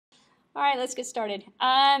All right, let's get started.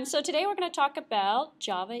 So today we're going to talk about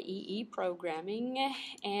J2EE programming,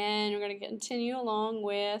 and we're going to continue along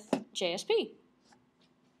with JSP.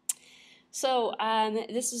 So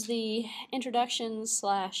this is the introduction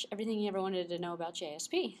 / everything you ever wanted to know about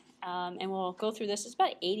JSP. And we'll go through this. It's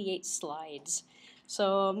about 88 slides.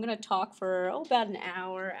 So I'm going to talk for about an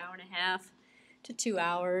hour, hour and a half to 2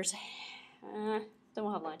 hours. Then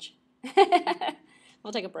we'll have lunch.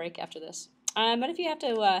 We'll take a break after this. But if you have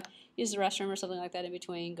to use the restroom or something like that in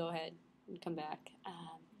between, go ahead and come back.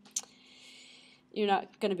 You're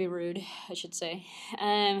not going to be rude, I should say.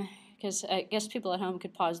 Because I guess people at home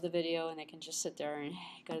could pause the video and they can just sit there and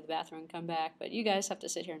go to the bathroom and come back. But you guys have to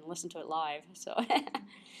sit here and listen to it live. So,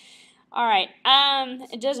 all right.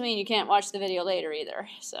 It doesn't mean you can't watch the video later either.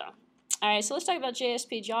 So, all right. So let's talk about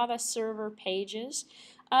JSP, Java Server Pages.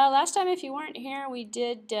 Last time, if you weren't here, we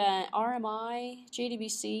did RMI,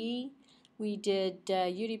 JDBC. We did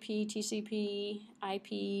UDP, TCP, IP.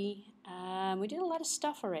 We did a lot of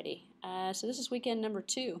stuff already. So this is weekend number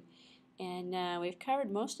 2. And we've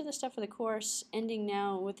covered most of the stuff for the course, ending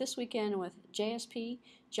now with this weekend with JSP,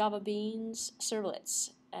 Java Beans, Servlets,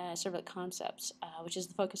 Servlet concepts, which is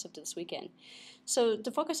the focus of this weekend. So the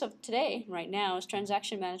focus of today, right now, is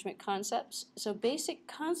transaction management concepts. So basic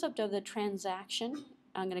concept of the transaction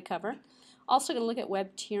I'm going to cover. Also going to look at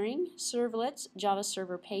web tiering, servlets, Java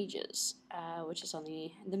server pages, which is on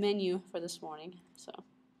the menu for this morning.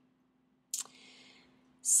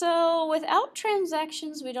 So without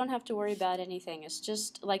transactions, we don't have to worry about anything. It's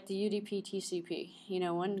just like the UDP TCP. You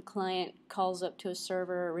know, one client calls up to a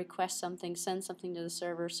server, requests something, sends something to the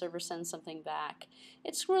server, server sends something back.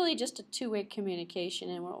 It's really just a two-way communication,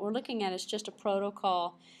 and what we're looking at is just a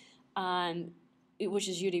protocol, which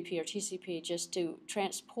is UDP or TCP, just to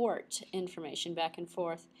transport information back and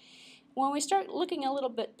forth. When we start looking a little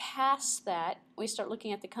bit past that, we start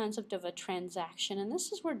looking at the concept of a transaction, and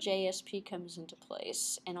this is where JSP comes into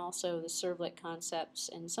place, and also the servlet concepts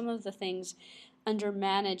and some of the things under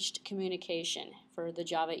managed communication for the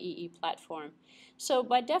J2EE platform. So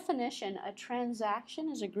by definition, a transaction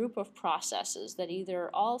is a group of processes that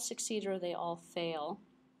either all succeed or they all fail.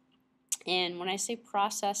 And when I say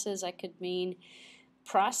processes, I could mean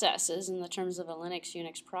processes in the terms of a Linux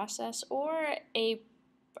Unix process, or a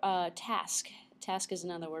task. Task is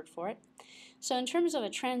another word for it. So in terms of a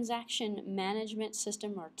transaction management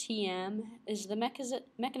system, or TM, is the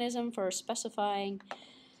mechanism for specifying,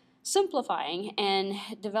 simplifying, and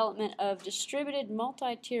development of distributed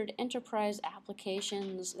multi-tiered enterprise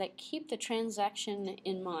applications that keep the transaction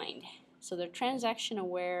in mind. So they're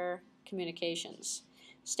transaction-aware communications.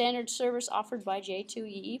 Standard service offered by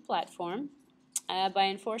J2EE platform by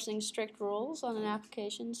enforcing strict rules on an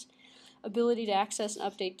application's ability to access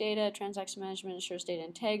and update data. Transaction management ensures data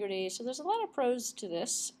integrity. So there's a lot of pros to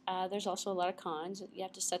this. There's also a lot of cons. You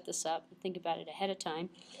have to set this up and think about it ahead of time.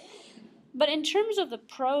 But in terms of the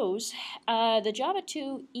pros, the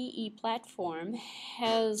J2EE platform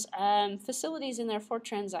has facilities in there for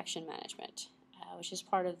transaction management, which is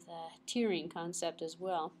part of the tiering concept as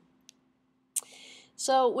well.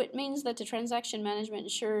 So it means that the transaction management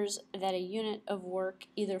ensures that a unit of work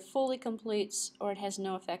either fully completes or it has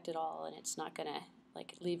no effect at all, and it's not going to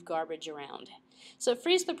leave garbage around. So it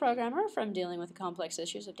frees the programmer from dealing with the complex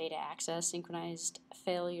issues of data access, synchronized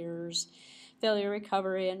failures, failure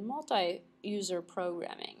recovery, and multi-user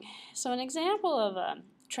programming. So an example of a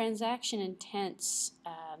transaction-intense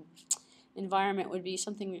environment would be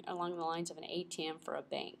something along the lines of an ATM for a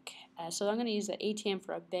bank. So I'm going to use the ATM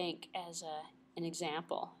for a bank as an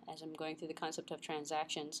example as I'm going through the concept of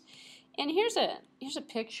transactions. And here's a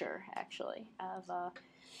picture actually of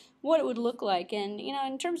what it would look like. And you know,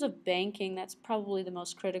 in terms of banking, that's probably the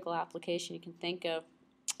most critical application you can think of.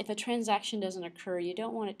 If a transaction doesn't occur, you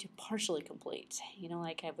don't want it to partially complete. You know,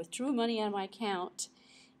 like I withdrew money out of my account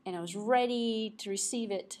and I was ready to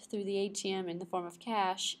receive it through the ATM in the form of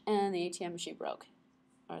cash, and the ATM machine broke,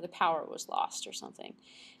 or the power was lost or something.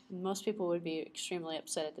 Most people would be extremely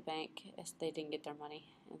upset at the bank if they didn't get their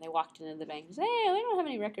money. And they walked into the bank and said, "Hey, we don't have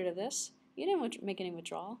any record of this. You didn't make any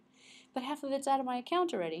withdrawal. But half of it's out of my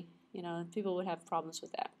account already." You know, people would have problems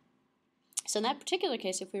with that. So in that particular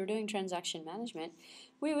case, if we were doing transaction management,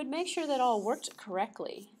 we would make sure that all worked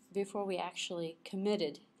correctly before we actually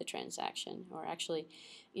committed the transaction, or actually,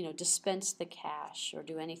 you know, dispense the cash or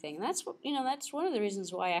do anything. And that's one of the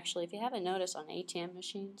reasons why, actually, if you haven't noticed, on ATM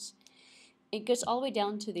machines, it gets all the way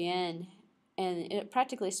down to the end, and it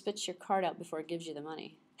practically spits your card out before it gives you the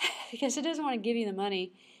money. Because it doesn't want to give you the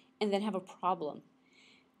money and then have a problem.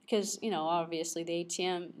 Because, you know, obviously the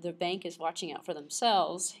ATM, the bank is watching out for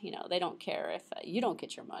themselves. You know, they don't care if you don't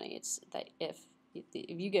get your money. It's that if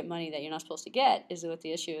if you get money that you're not supposed to get is what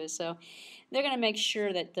the issue is. So they're going to make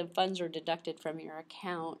sure that the funds are deducted from your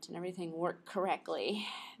account and everything worked correctly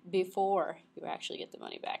before you actually get the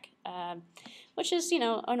money back, which is,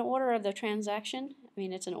 an order of the transaction. I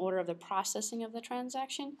mean, it's an order of the processing of the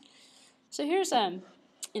transaction. So here's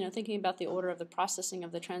thinking about the order of the processing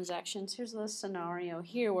of the transactions. Here's the scenario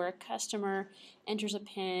here where a customer enters a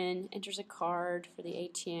PIN, enters a card for the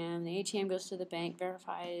ATM. The ATM goes to the bank,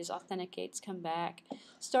 verifies, authenticates, come back,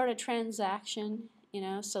 start a transaction.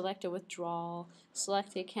 Select a withdrawal,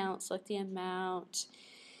 select the account, select the amount.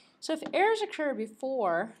 So if errors occur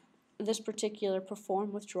before this particular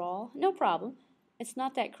perform withdrawal, no problem. It's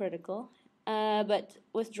not that critical. But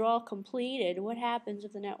withdrawal completed, what happens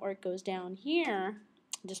if the network goes down here,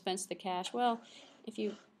 dispense the cash? Well, if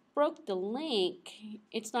you broke the link,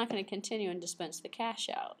 it's not going to continue and dispense the cash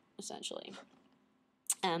out, essentially.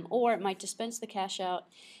 Or it might dispense the cash out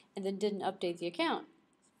and then didn't update the account.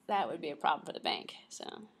 That would be a problem for the bank. So,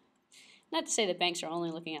 not to say that banks are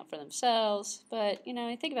only looking out for themselves, but,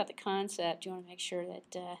 think about the concept. You want to make sure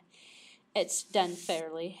that it's done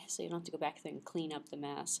fairly, so you don't have to go back there and clean up the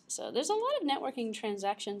mess. So there's a lot of networking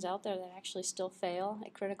transactions out there that actually still fail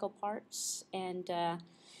at critical parts, and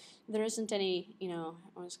there isn't any, I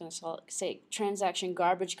was going to say transaction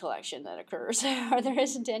garbage collection that occurs, or there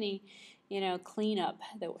isn't any, cleanup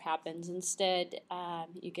that happens. Instead,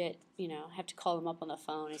 you get, have to call them up on the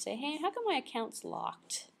phone and say, hey, how come my account's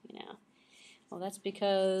locked? Well, that's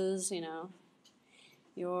because, we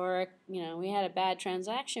had a bad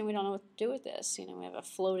transaction, we don't know what to do with this. We have a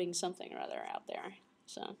floating something or other out there.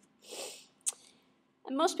 So,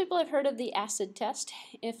 and most people have heard of the acid test.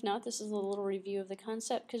 If not, this is a little review of the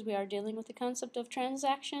concept because we are dealing with the concept of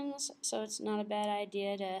transactions. So it's not a bad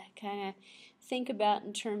idea to kind of think about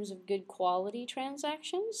in terms of good quality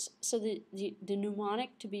transactions. So the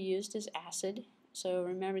mnemonic to be used is acid. So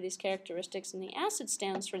remember these characteristics, and the acid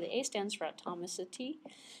stands for, the A stands for atomicity,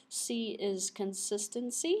 C is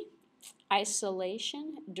consistency,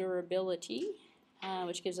 isolation, durability,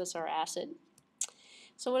 which gives us our acid.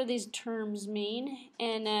 So what do these terms mean?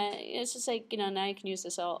 And it's just like, now you can use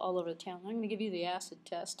this all over the town. I'm going to give you the acid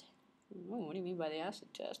test. Oh, what do you mean by the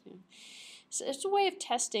acid test? So it's a way of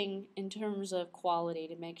testing in terms of quality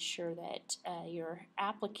to make sure that your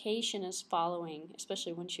application is following,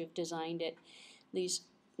 especially once you've designed it, these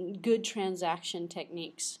good transaction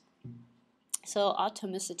techniques. So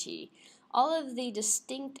atomicity, all of the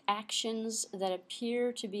distinct actions that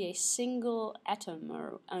appear to be a single atom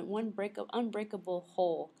or one unbreakable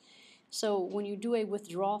whole. So when you do a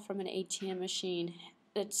withdrawal from an ATM machine,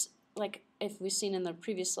 it's like if we've seen in the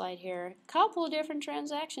previous slide here, a couple of different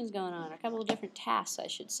transactions going on, a couple of different tasks, I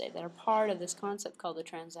should say, that are part of this concept called the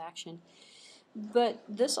transaction. But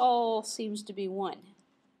this all seems to be one.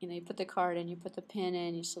 You put the card in, you put the PIN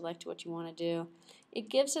in, you select what you want to do. It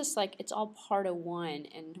gives us like it's all part of one.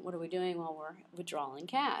 And what are we doing? Well, we're withdrawing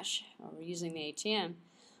cash, or we're using the ATM.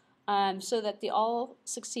 So that the all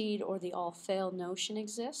succeed or the all fail notion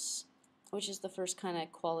exists, which is the first kind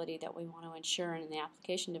of quality that we want to ensure in the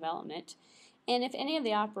application development. And if any of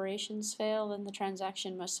the operations fail, then the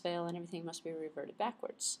transaction must fail and everything must be reverted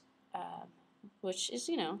backwards, which is,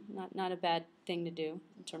 not a bad thing to do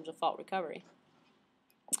in terms of fault recovery.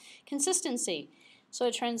 Consistency. So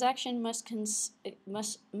a transaction must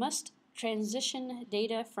transition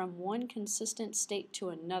data from one consistent state to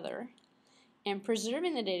another, and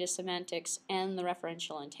preserving the data semantics and the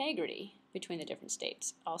referential integrity between the different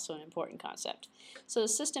states, also an important concept. So the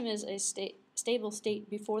system is a stable state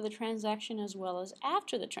before the transaction as well as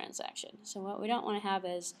after the transaction. So what we don't want to have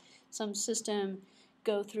is some system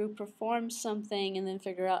go through, perform something, and then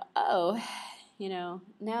figure out, oh, now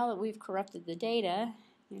that we've corrupted the data,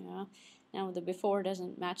 now the before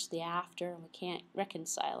doesn't match the after and we can't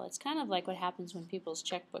reconcile. It's kind of like what happens when people's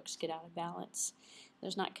checkbooks get out of balance.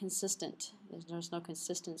 There's no consistency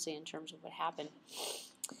in terms of what happened.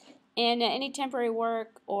 And any temporary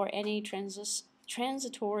work or any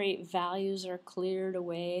transitory values are cleared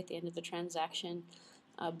away at the end of the transaction.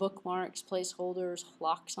 Bookmarks, placeholders,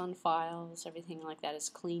 locks on files, everything like that is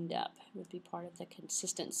cleaned up. It would be part of the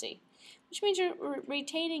consistency, which means you're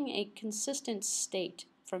retaining a consistent state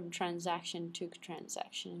from transaction to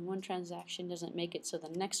transaction. And one transaction doesn't make it so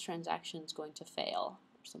the next transaction is going to fail,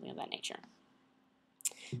 or something of that nature.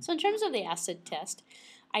 So in terms of the acid test,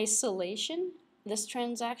 isolation, this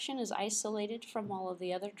transaction is isolated from all of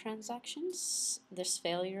the other transactions. This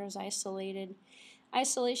failure is isolated.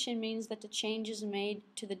 Isolation means that the changes made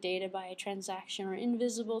to the data by a transaction are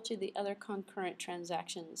invisible to the other concurrent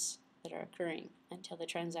transactions that are occurring until the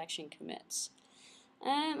transaction commits.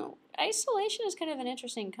 Isolation is kind of an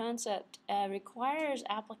interesting concept. Requires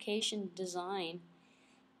application design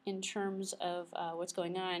in terms of what's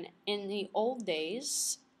going on. In the old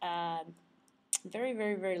days, very,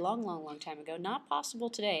 very, very long time ago, not possible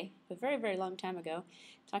today, but very, very long time ago,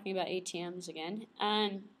 talking about ATMs again,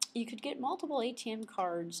 you could get multiple ATM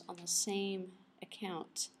cards on the same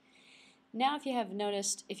account. Now, if you have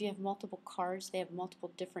noticed, if you have multiple cards, they have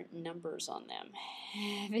multiple different numbers on them.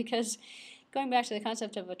 Because going back to the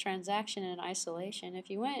concept of a transaction and isolation, if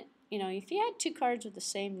you went, if you had two cards with the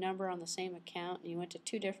same number on the same account and you went to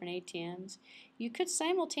two different ATMs, you could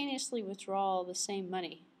simultaneously withdraw the same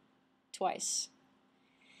money twice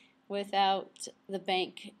without the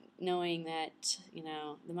bank knowing that,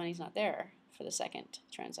 the money's not there for the second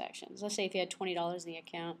transaction. So let's say if you had $20 in the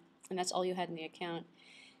account and that's all you had in the account,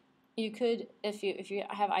 you could, if you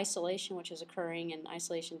have isolation, which is occurring, and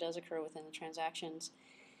isolation does occur within the transactions,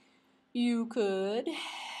 you could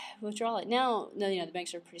withdraw it. Now, the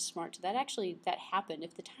banks are pretty smart to that. Actually, that happened.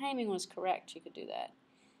 If the timing was correct, you could do that.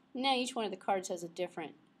 Now, each one of the cards has a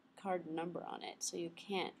different card number on it, so you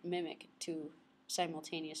can't mimic two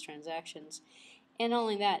simultaneous transactions. And not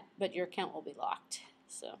only that, but your account will be locked.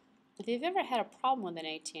 So if you've ever had a problem with an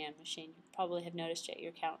ATM machine, you probably have noticed that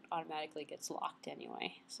your account automatically gets locked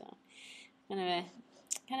anyway. So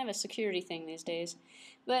kind of a security thing these days.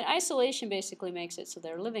 But isolation basically makes it so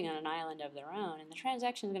they're living on an island of their own, and the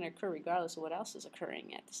transaction is going to occur regardless of what else is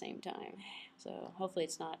occurring at the same time. So hopefully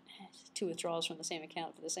it's not two withdrawals from the same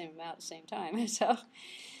account for the same amount at the same time. So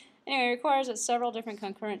anyway, it requires that several different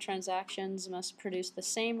concurrent transactions must produce the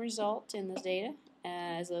same result in the data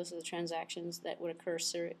as those of the transactions that would occur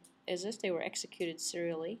as if they were executed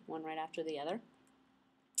serially, one right after the other.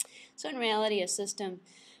 So in reality, a system,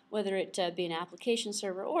 whether it be an application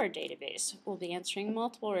server or a database, will be answering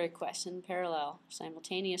multiple requests in parallel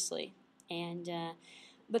simultaneously, and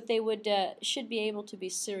but they should be able to be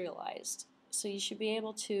serialized. So you should be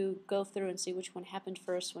able to go through and see which one happened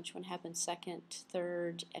first, which one happened second,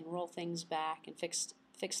 third, and roll things back and fix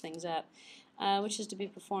things up, which is to be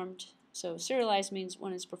performed. So serialized means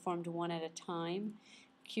one is performed one at a time,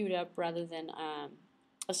 queued up rather than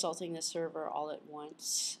assaulting the server all at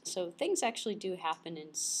once. So things actually do happen in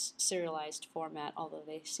serialized format, although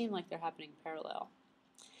they seem like they're happening parallel.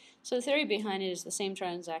 So the theory behind it is the same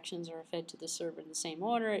transactions are fed to the server in the same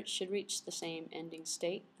order. It should reach the same ending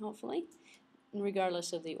state, hopefully,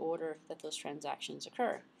 regardless of the order that those transactions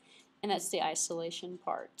occur. And that's the isolation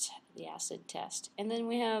part, the acid test. And then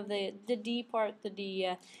we have the D part,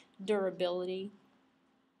 the durability.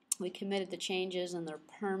 We committed the changes and they're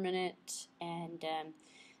permanent, and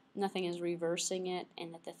nothing is reversing it,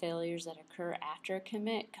 and that the failures that occur after a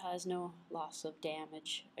commit cause no loss of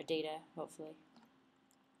damage or data, hopefully.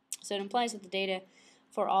 So it implies that the data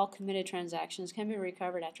for all committed transactions can be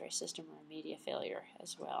recovered after a system or a media failure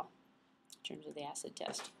as well, in terms of the acid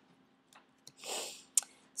test.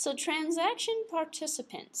 So transaction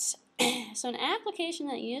participants. So an application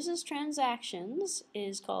that uses transactions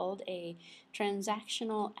is called a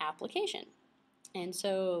transactional application. And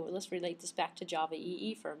so let's relate this back to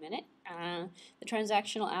J2EE for a minute. The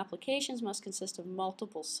transactional applications must consist of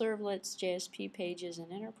multiple servlets, JSP pages,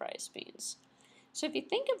 and enterprise beans. So if you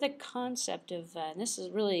think of the concept of, and this is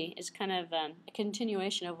kind of a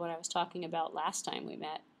continuation of what I was talking about last time we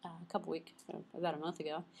met, about a month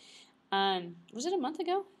ago. Was it a month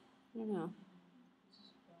ago? I don't know.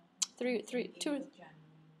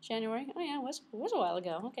 January? Oh yeah, it was a while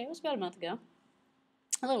ago. Okay, it was about a month ago.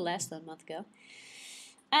 A little less than a month ago.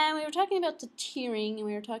 And we were talking about the tiering, and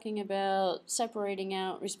we were talking about separating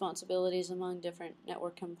out responsibilities among different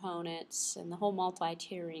network components and the whole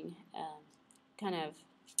multi-tiering kind of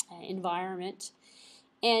environment.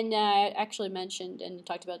 And I actually mentioned and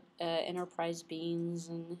talked about enterprise beans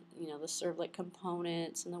and the servlet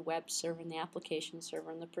components and the web server and the application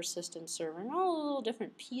server and the persistent server and all the little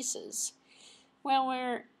different pieces. Well,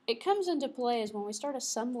 where it comes into play is when we start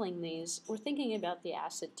assembling these, we're thinking about the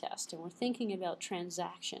acid test and we're thinking about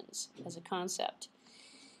transactions as a concept.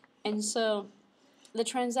 And so the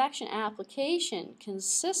transaction application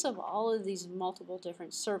consists of all of these multiple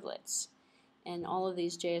different servlets and all of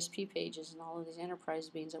these JSP pages and all of these enterprise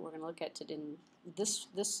beans that we're going to look at today in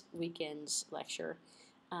this weekend's lecture,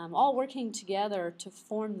 all working together to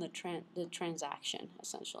form the transaction,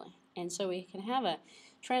 essentially. And so we can have a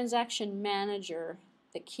transaction manager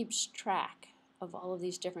that keeps track of all of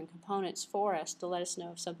these different components for us to let us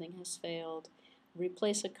know if something has failed,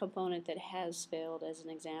 replace a component that has failed as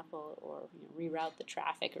an example, or reroute the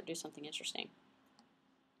traffic or do something interesting.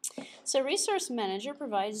 So Resource Manager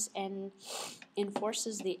provides and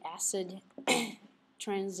enforces the ACID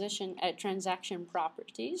transaction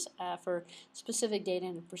properties for specific data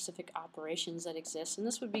and specific operations that exist, and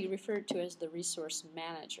this would be referred to as the resource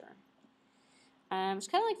manager. It's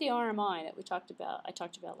kind of like the RMI that I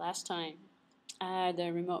talked about last time,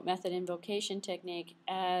 the remote method invocation technique,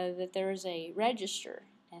 that there is a register,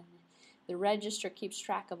 and the register keeps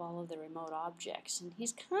track of all of the remote objects, and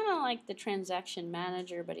he's kind of like the transaction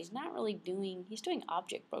manager, but he's not really he's doing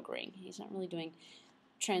object brokering. He's not really doing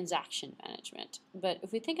transaction management. But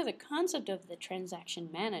if we think of the concept of the transaction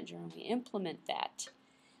manager and we implement that,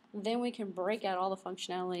 then we can break out all the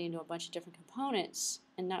functionality into a bunch of different components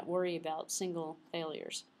and not worry about single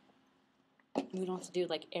failures. We don't have to do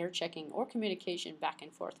like error checking or communication back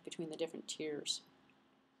and forth between the different tiers.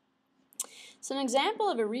 So an example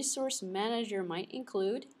of a resource manager might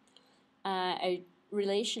include a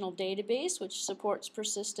relational database which supports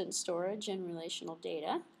persistent storage and relational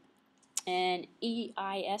data, an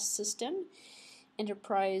EIS system,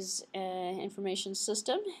 enterprise information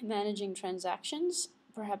system, managing transactions,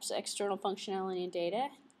 perhaps external functionality and data,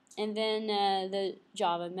 and then the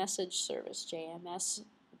Java message service, JMS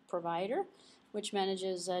provider, which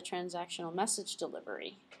manages transactional message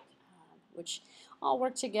delivery, which all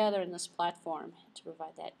work together in this platform to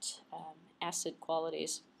provide that ACID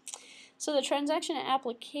qualities. So the transaction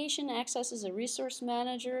application accesses a resource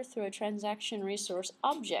manager through a transaction resource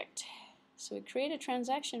object. So we create a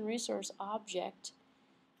transaction resource object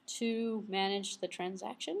to manage the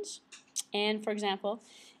transactions. And for example,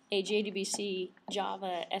 a JDBC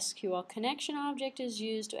Java SQL connection object is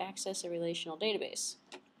used to access a relational database.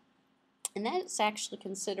 And that's actually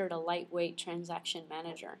considered a lightweight transaction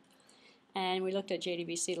manager. And we looked at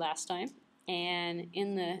JDBC last time. And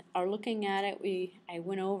in our looking at it, I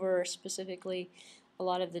went over specifically a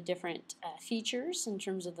lot of the different features in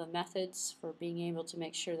terms of the methods for being able to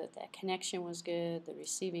make sure that the connection was good, the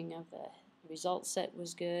receiving of the result set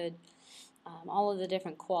was good, all of the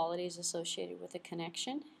different qualities associated with the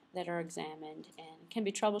connection that are examined and can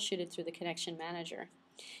be troubleshooted through the connection manager.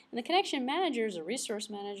 And the connection manager is a resource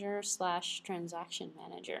manager / transaction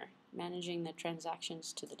manager, managing the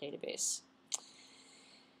transactions to the database.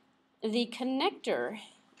 The connector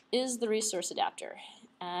is the resource adapter.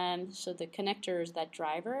 So the connector is that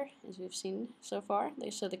driver, as we've seen so far.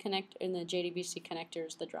 So the JDBC connector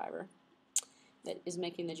is the driver that is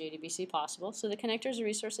making the JDBC possible. So the connector is a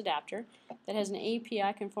resource adapter that has an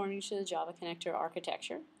API conforming to the Java connector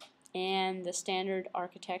architecture and the standard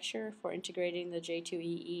architecture for integrating the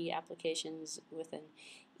J2EE applications within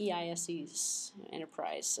EIS's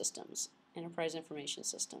enterprise systems. Enterprise information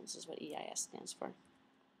systems is what EIS stands for.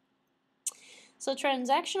 So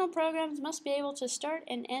transactional programs must be able to start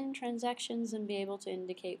and end transactions and be able to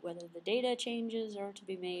indicate whether the data changes are to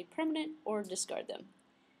be made permanent or discard them.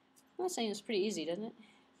 I'm not saying it's pretty easy, doesn't it?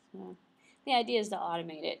 The idea is to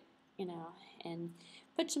automate it, and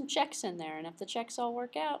put some checks in there, and if the checks all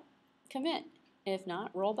work out, commit. If not,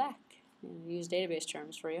 roll back. Use database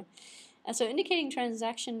terms for you. And so indicating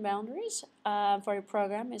transaction boundaries for a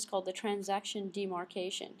program is called the transaction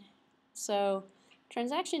demarcation. So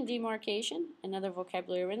transaction demarcation, another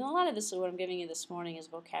vocabulary, and a lot of this is what I'm giving you this morning is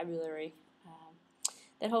vocabulary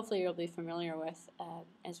that hopefully you'll be familiar with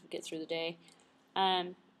as we get through the day.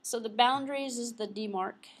 So the boundaries is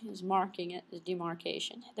marking it, the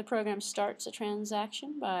demarcation. The program starts a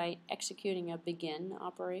transaction by executing a begin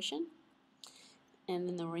operation, and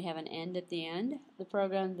then we have an end at the end. The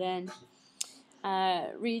program then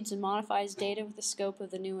reads and modifies data with the scope of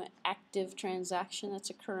the new active transaction that's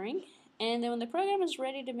occurring. And then when the program is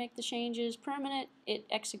ready to make the changes permanent, it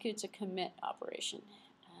executes a commit operation.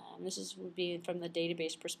 This would be from the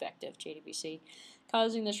database perspective, JDBC,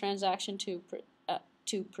 causing the transaction to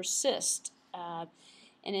persist and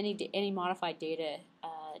any modified data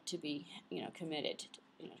to be committed,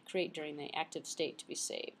 to create during the active state to be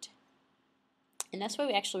saved. And that's why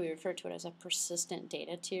we actually refer to it as a persistent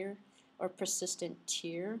data tier or persistent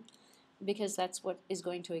tier, because that's what is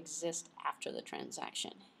going to exist after the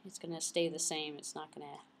transaction. It's going to stay the same. It's not going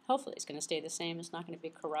to, hopefully it's going to stay the same. It's not going to be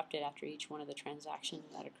corrupted after each one of the transactions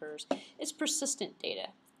that occurs. It's persistent data.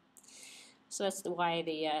 So that's why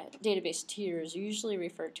the database tier is usually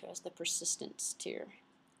referred to as the persistence tier.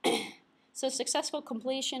 So successful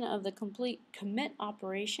completion of the complete commit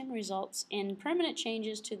operation results in permanent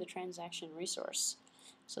changes to the transaction resource.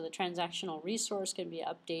 So the transactional resource can be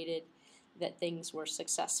updated that things were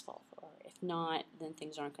successful, or if not, then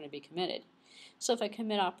things aren't going to be committed. So if a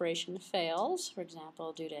commit operation fails, for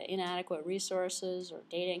example, due to inadequate resources or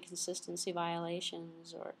data inconsistency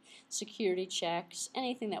violations or security checks,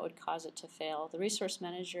 anything that would cause it to fail, the resource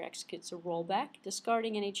manager executes a rollback,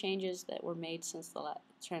 discarding any changes that were made since the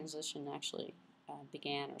transition actually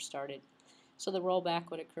began or started. So the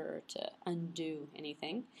rollback would occur to undo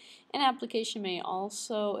anything. An application may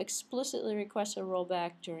also explicitly request a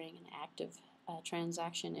rollback during an active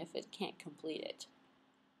transaction if it can't complete it.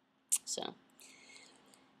 So,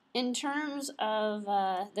 in terms of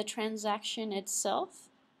the transaction itself,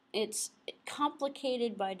 it's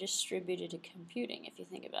complicated by distributed computing, if you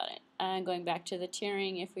think about it. Going back to the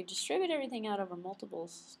tiering, if we distribute everything out over multiple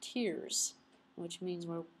tiers, which means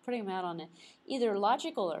we're putting them out on either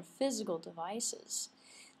logical or physical devices,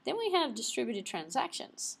 then we have distributed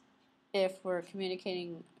transactions. If we're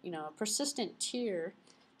communicating, a persistent tier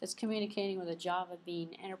that's communicating with a Java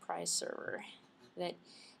Bean enterprise server that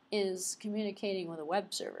is communicating with a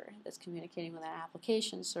web server that's communicating with an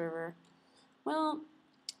application server, well,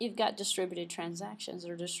 you've got distributed transactions that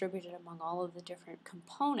are distributed among all of the different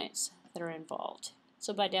components that are involved.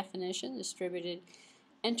 So by definition, distributed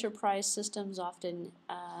enterprise systems often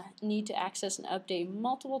need to access and update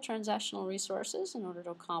multiple transactional resources in order to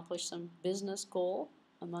accomplish some business goal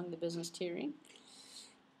among the business tiering.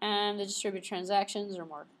 And the distributed transactions are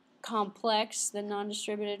more complex than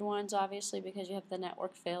non-distributed ones, obviously, because you have the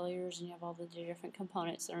network failures and you have all the different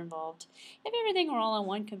components that are involved. If everything were all on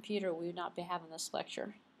one computer, we would not be having this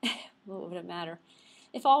lecture. What would it matter?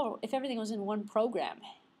 If everything was in one program,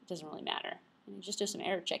 it doesn't really matter. You just do some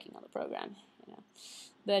error checking on the program.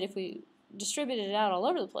 But if we distributed it out all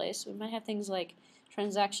over the place, we might have things like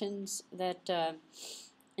transactions that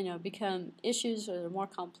become issues or they're more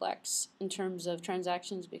complex in terms of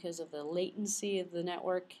transactions because of the latency of the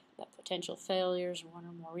network, the potential failures, one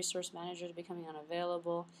or more resource managers becoming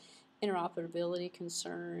unavailable, interoperability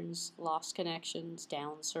concerns, lost connections,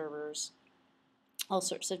 down servers, all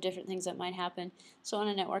sorts of different things that might happen. So on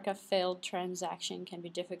a network, a failed transaction can be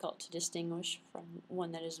difficult to distinguish from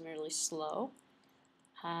one that is merely slow.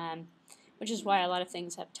 Which is why a lot of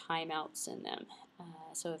things have timeouts in them.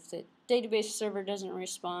 So if the database server doesn't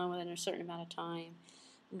respond within a certain amount of time,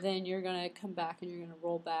 then you're going to come back and you're going to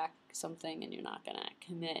roll back something and you're not going to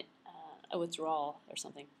commit a withdrawal or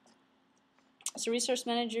something. So resource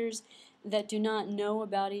managers that do not know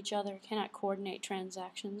about each other cannot coordinate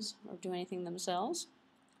transactions or do anything themselves.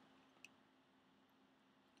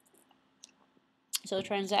 So a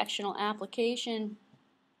transactional application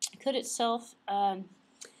could itself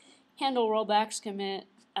handle rollbacks, commit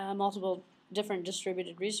multiple different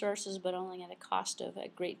distributed resources, but only at a cost of a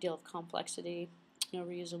great deal of complexity, no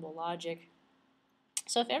reusable logic.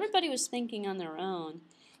 So if everybody was thinking on their own,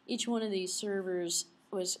 each one of these servers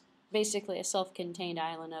was basically a self-contained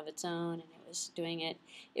island of its own, and it was doing it,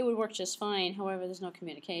 it would work just fine. However, there's no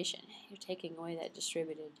communication. You're taking away that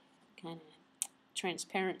distributed kind of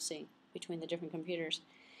transparency between the different computers.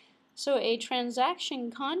 So a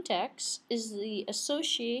transaction context is the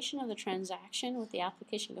association of the transaction with the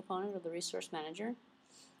application component of the resource manager.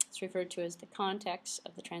 It's referred to as the context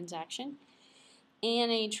of the transaction. And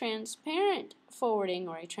a transparent forwarding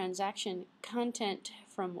or a transaction content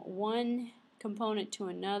from one component to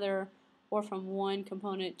another or from one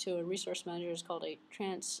component to a resource manager is called a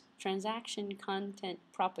transaction content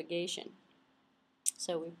propagation.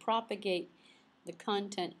 So we propagate the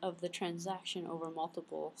content of the transaction over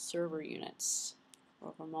multiple server units, or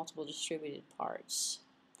over multiple distributed parts.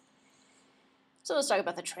 So let's talk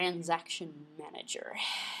about the transaction manager.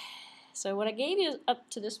 So what I gave you up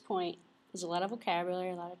to this point is a lot of vocabulary,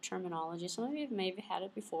 a lot of terminology. Some of you may have had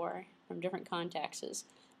it before from different contexts,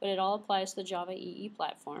 but it all applies to the J2EE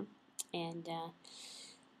platform. And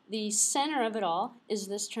the center of it all is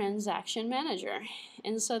this transaction manager.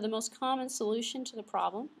 And so the most common solution to the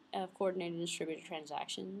problem of coordinated and distributed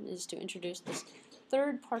transaction is to introduce this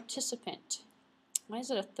third participant. Why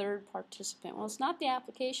is it a third participant? Well, it's not the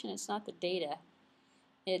application, it's not the data.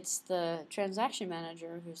 It's the transaction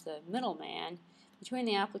manager who's the middleman between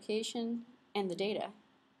the application and the data.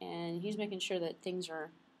 And he's making sure that things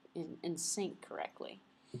are in sync correctly,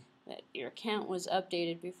 that your account was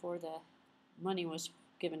updated before the money was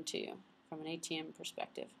given to you from an ATM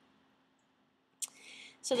perspective.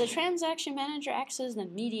 So the transaction manager acts as the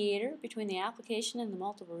mediator between the application and the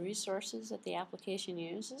multiple resources that the application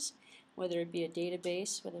uses, whether it be a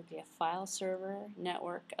database, whether it be a file server,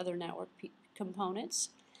 network, other network components.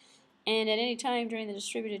 And at any time during the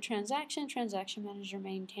distributed transaction, transaction manager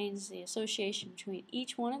maintains the association between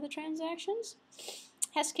each one of the transactions,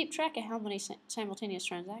 has to keep track of how many simultaneous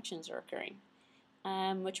transactions are occurring.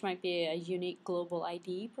 Which might be a unique global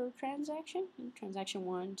ID per transaction, transaction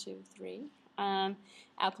 1, 2, 3.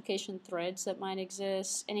 Application threads that might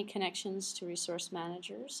exist, any connections to resource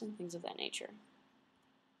managers, and things of that nature.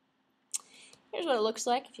 Here's what it looks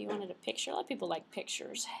like if you wanted a picture. A lot of people like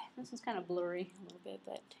pictures. This is kind of blurry a little bit,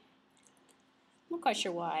 but I'm not quite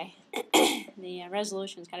sure why. The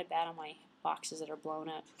resolution is kind of bad on my boxes that are blown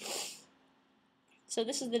up. So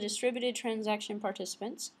this is the distributed transaction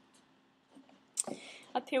participants.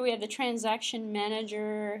 Up here we have the transaction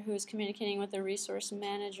manager who is communicating with the resource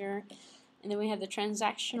manager. And then we have the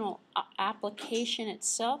transactional application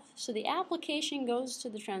itself. So the application goes to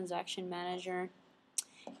the transaction manager.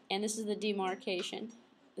 And this is the demarcation.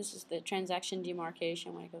 This is the transaction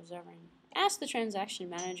demarcation when it goes over and asks the transaction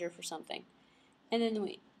manager for something. And then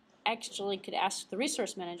we actually could ask the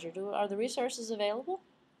resource manager, are the resources available?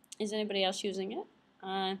 Is anybody else using it?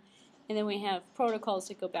 And then we have protocols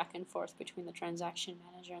that go back and forth between the transaction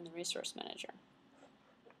manager and the resource manager.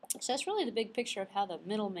 So that's really the big picture of how the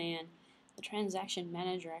middleman, the transaction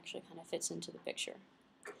manager, actually kind of fits into the picture.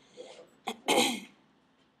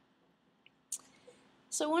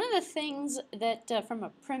 So one of the things that from a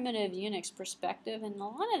primitive Unix perspective, and a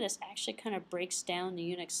lot of this actually kind of breaks down to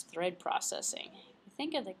Unix thread processing.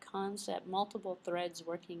 Think of the concept multiple threads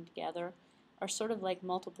working together are sort of like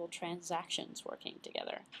multiple transactions working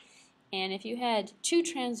together. And if you had two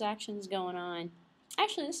transactions going on,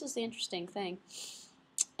 actually this is the interesting thing.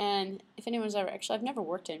 And if anyone's ever, actually I've never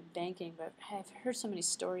worked in banking, but I've heard so many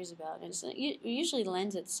stories about it. It usually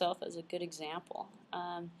lends itself as a good example.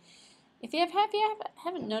 If you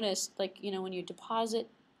haven't noticed, like, when you deposit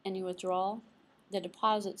and you withdraw, the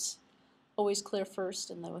deposits always clear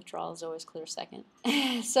first and the withdrawals always clear second.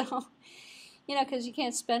 So, because you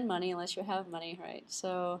can't spend money unless you have money, right?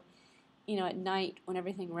 So, at night when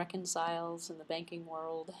everything reconciles in the banking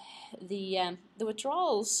world, the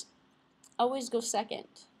withdrawals always go second,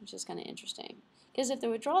 which is kind of interesting. Because if the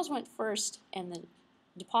withdrawals went first and the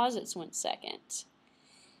deposits went second,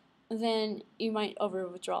 then you might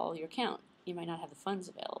over-withdraw your account. You might not have the funds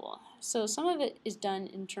available. So some of it is done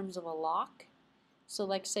in terms of a lock. So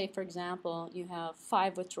like say, for example, you have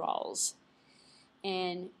 5 withdrawals.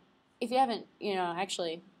 And if you haven't,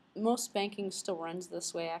 actually, most banking still runs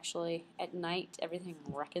this way, actually. At night, everything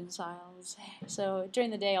reconciles. So during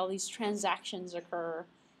the day, all these transactions occur.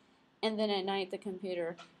 And then at night, the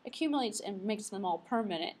computer accumulates and makes them all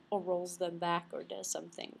permanent, or rolls them back, or does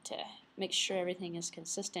something to make sure everything is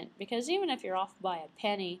consistent. Because even if you're off by a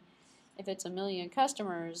penny, if it's 1 million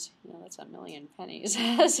customers, that's 1 million pennies.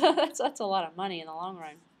 So that's a lot of money in the long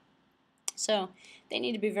run. So they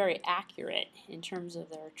need to be very accurate in terms of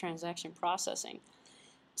their transaction processing.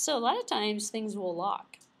 So a lot of times things will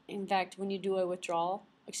lock. In fact, when you do a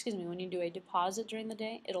when you do a deposit during the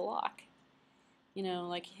day, it'll lock.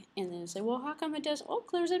 And then say, well, how come it doesn't? Well, it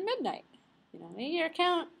clears at midnight. Your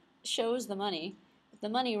account shows the money, but the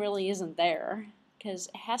money really isn't there because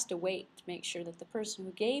it has to wait to make sure that the person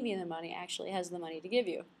who gave you the money actually has the money to give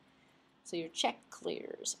you. So your check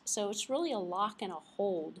clears. So it's really a lock and a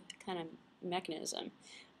hold kind of mechanism,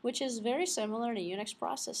 which is very similar to Unix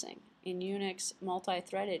processing. In Unix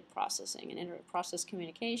multi-threaded processing and inter-process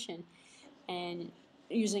communication, and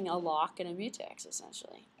using a lock and a mutex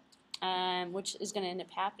essentially. Which is going to end up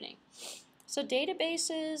happening. So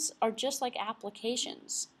databases are just like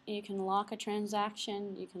applications. You can lock a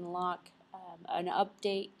transaction, you can lock an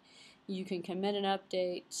update, you can commit an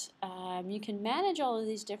update, you can manage all of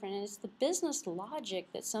these different, and it's the business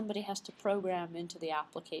logic that somebody has to program into the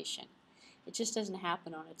application. It just doesn't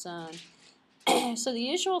happen on its own. So the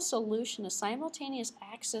usual solution is simultaneous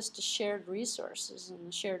access to shared resources, and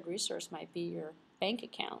the shared resource might be your bank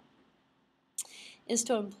account, is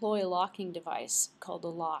to employ a locking device called a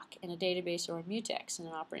lock in a database or a mutex in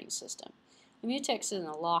an operating system. A mutex and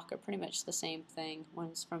a lock are pretty much the same thing.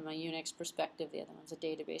 One's from a Unix perspective, the other one's a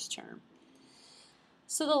database term.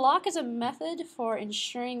 So the lock is a method for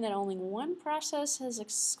ensuring that only one process has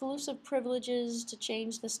exclusive privileges to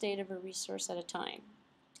change the state of a resource at a time,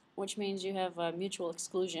 which means you have a mutual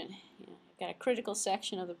exclusion. You've got a critical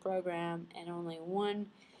section of the program and only one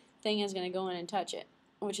thing is going to go in and touch it,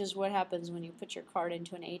 which is what happens when you put your card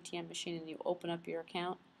into an ATM machine and you open up your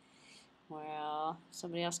account. Well,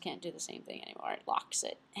 somebody else can't do the same thing anymore. It locks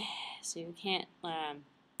it. So you can't,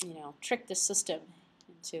 trick the system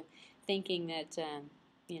into thinking that,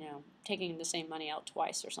 taking the same money out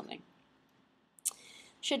twice or something.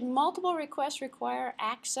 Should multiple requests require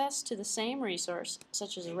access to the same resource,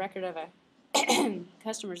 such as a record of a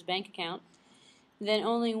customer's bank account, then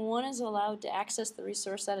only one is allowed to access the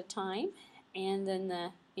resource at a time. And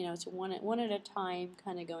then it's one at a time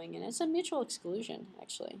kind of going in. It's a mutual exclusion,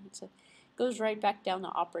 actually. Goes right back down to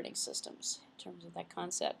operating systems in terms of that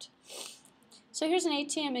concept. So here's an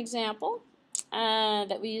ATM example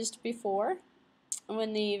that we used before.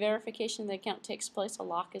 When the verification of the account takes place, a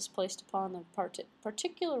lock is placed upon the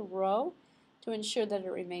particular row to ensure that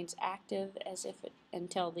it remains active as if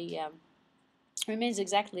until the remains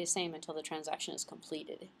exactly the same until the transaction is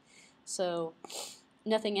completed. So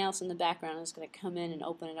nothing else in the background is going to come in and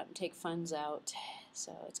open it up and take funds out.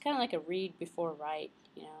 So it's kind of like a read before write,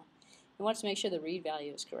 you know. It wants to make sure the read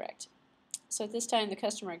value is correct. So at this time the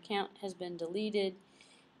customer account has been deleted.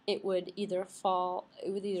 It would either fail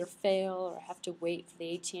or have to wait for the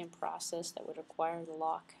ATM process that would require the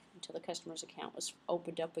lock until the customer's account was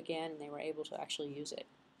opened up again and they were able to actually use it.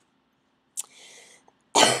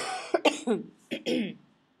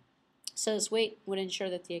 So this wait would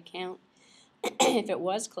ensure that the account, if it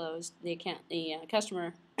was closed, the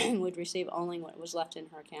customer would receive only what was left in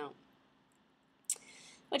her account.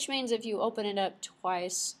 Which means if you open it up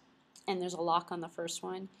twice and there's a lock on the first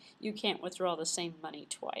one, you can't withdraw the same money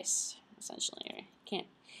twice, essentially. You can't.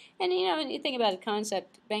 And you know, when you think about the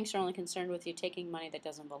concept, banks are only concerned with you taking money that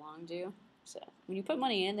doesn't belong to you. So when you put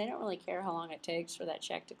money in, they don't really care how long it takes for that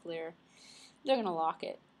check to clear. They're going to lock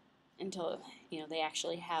it until they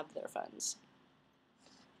actually have their funds.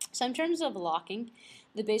 So in terms of locking,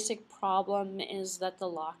 the basic problem is that the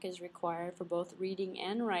lock is required for both reading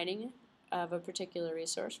and writing of a particular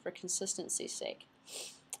resource for consistency's sake.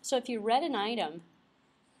 So if you read an item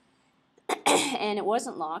and it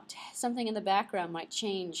wasn't locked, something in the background might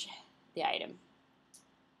change the item.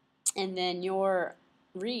 And then your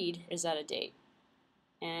read is out of date.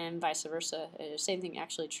 And vice versa. Same thing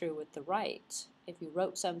actually true with the write. If you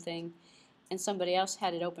wrote something and somebody else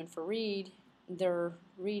had it open for read, their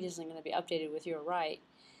read isn't going to be updated with your write.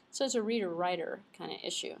 So it's a reader-writer kind of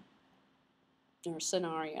issue or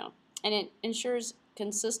scenario. And it ensures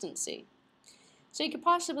consistency. So you could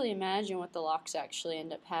possibly imagine what the locks actually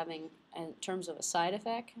end up having in terms of a side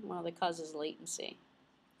effect. Well, it causes latency.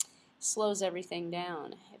 Slows everything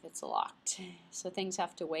down if it's locked. So things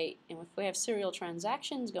have to wait. And if we have serial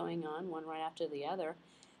transactions going on, one right after the other,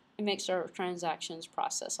 it makes our transactions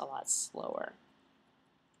process a lot slower.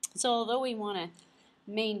 So although we want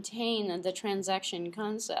to maintain the transaction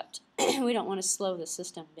concept, we don't want to slow the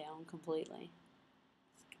system down completely.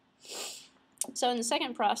 So in the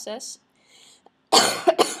second process,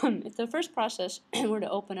 if the first process were to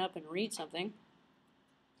open up and read something,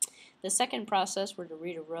 the second process were to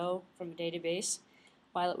read a row from a database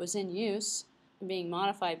while it was in use, being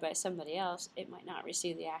modified by somebody else, it might not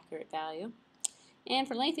receive the accurate value. And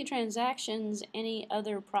for lengthy transactions, any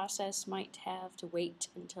other process might have to wait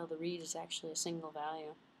until the read is actually a single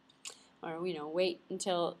value. Or, wait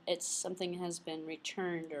until something has been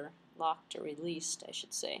returned or locked or released, I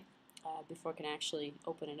should say, before it can actually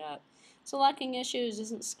open it up. So locking issues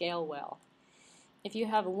doesn't scale well. If you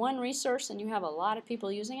have one resource and you have a lot of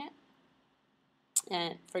people using it,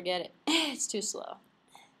 and forget it, it's too slow.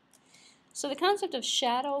 So the concept of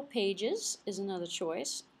shadow pages is another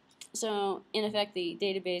choice. So in effect, the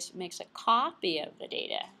database makes a copy of the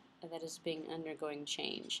data that is undergoing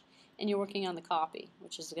change, and you're working on the copy,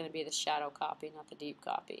 which is going to be the shadow copy, not the deep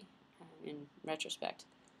copy, in retrospect.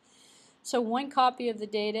 So one copy of the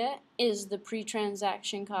data is the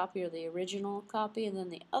pre-transaction copy or the original copy, and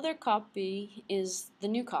then the other copy is the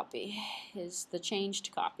new copy, is the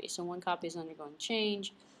changed copy. So one copy is undergoing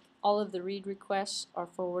change. All of the read requests are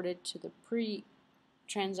forwarded to the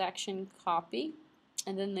pre-transaction copy,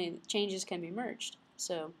 and then the changes can be merged.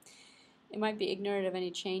 So it might be ignorant of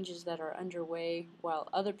any changes that are underway while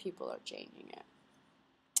other people are changing it.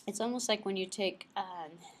 It's almost like when you take,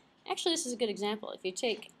 actually this is a good example, if you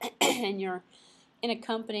take and you're in a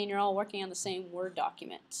company and you're all working on the same Word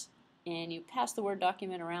document and you pass the Word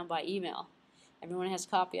document around by email, everyone has a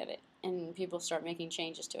copy of it and people start making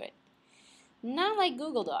changes to it. Not like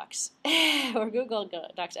Google Docs or Google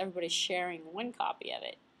Docs, everybody's sharing one copy of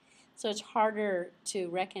it. So it's harder to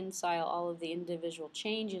reconcile all of the individual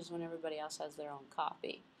changes when everybody else has their own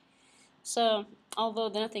copy. So although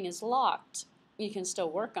nothing is locked, you can still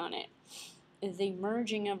work on it. The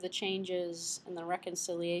merging of the changes and the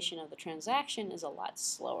reconciliation of the transaction is a lot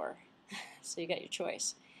slower. So you got your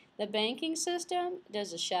choice. The banking system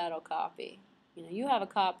does a shadow copy. You have a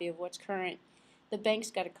copy of what's current. The bank's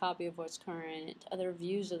got a copy of what's current. Other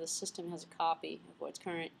views of the system has a copy of what's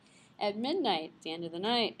current. At midnight, at the end of the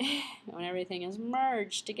night, when everything is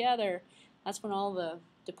merged together, that's when all the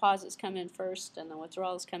deposits come in first and the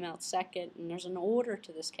withdrawals come out second, and there's an order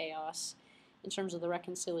to this chaos in terms of the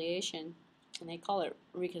reconciliation, and they call it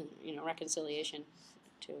reconciliation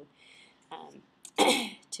to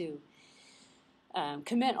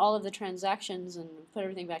commit all of the transactions and put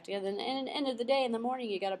everything back together. And at the end of the day, in the morning,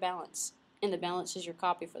 you got a balance, and the balance is your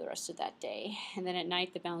copy for the rest of that day. And then at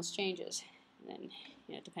night, the balance changes, and then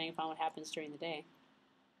depending upon what happens during the day.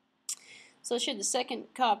 So should the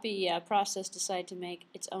second copy process decide to make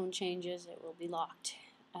its own changes, it will be locked.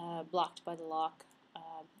 blocked by the lock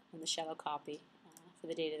and the shadow copy for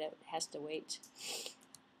the data that has to wait.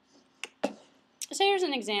 So here's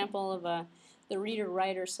an example of the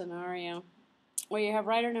reader-writer scenario where you have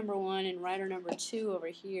writer number 1 and writer number 2 over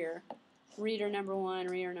here, reader number 1,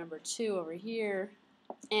 reader number 2 over here,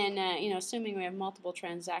 and assuming we have multiple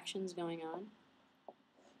transactions going on.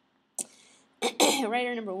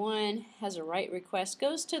 Writer number 1 has a write request,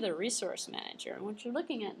 goes to the resource manager, and what you're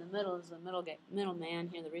looking at in the middle is the middle man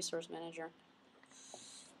here, the resource manager.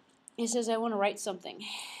 He says, I want to write something,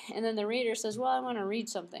 and then the reader says, well, I want to read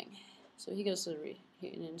something. So he goes to the read,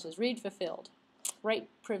 and it says, read fulfilled, write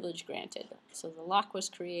privilege granted. So the lock was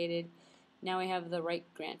created, now we have the write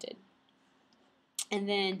granted. And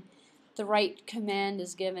then the write command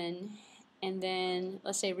is given, and then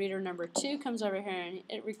let's say reader number 2 comes over here and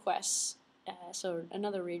it requests, so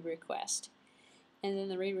another read request. And then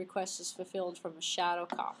the read request is fulfilled from a shadow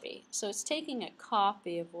copy. So it's taking a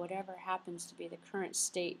copy of whatever happens to be the current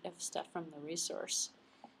state of stuff from the resource.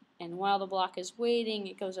 And while the block is waiting,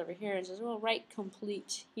 it goes over here and says, well, write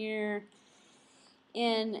complete here.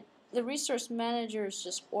 And the resource manager is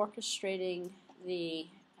just orchestrating the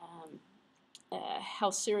how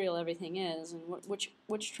serial everything is, and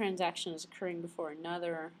which transaction is occurring before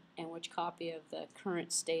another, and which copy of the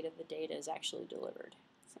current state of the data is actually delivered.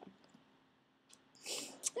 So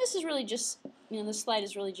this is really just, this slide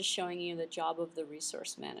is really just showing you the job of the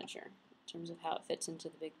resource manager in terms of how it fits into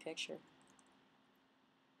the big picture.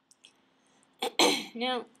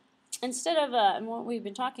 Now, instead of and what we've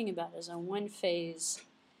been talking about is a one-phase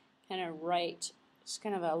kind of write. It's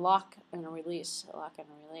kind of a lock and a release,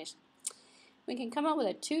 We can come up with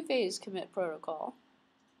a two-phase commit protocol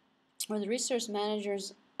where the resource manager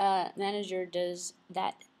does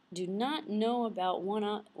that do not know about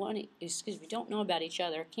don't know about each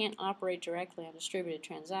other, can't operate directly on distributed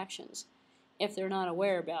transactions if they're not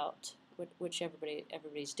aware about which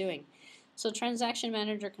everybody's doing. So transaction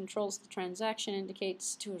manager controls the transaction,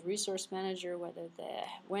 indicates to a resource manager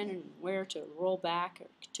when and where to roll back or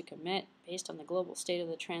to commit based on the global state of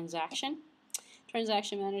the transaction.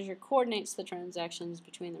 Transaction manager coordinates the transactions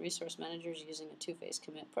between the resource managers using a two-phase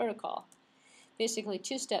commit protocol. Basically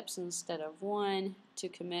 2 steps instead of 1 to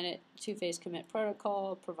commit it. Two-phase commit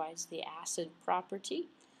protocol provides the ACID property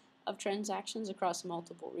of transactions across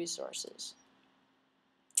multiple resources.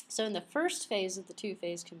 So in the first phase of the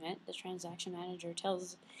two-phase commit, the transaction manager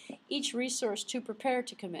tells each resource to prepare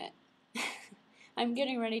to commit. I'm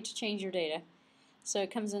getting ready to change your data. So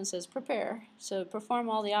it comes in and says prepare. So perform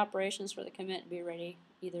all the operations for the commit and be ready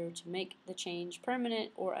either to make the change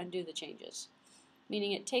permanent or undo the changes.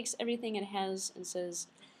 Meaning it takes everything it has and says,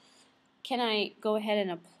 can I go ahead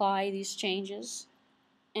and apply these changes?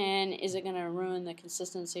 And is it going to ruin the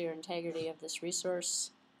consistency or integrity of this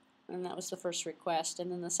resource? And that was the first request.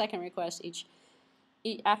 And then the second request,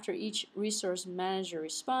 after each resource manager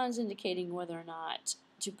responds, indicating whether or not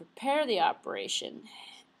to prepare the operation,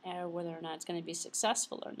 whether or not it's going to be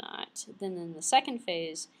successful or not. Then in the second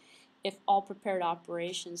phase, if all prepared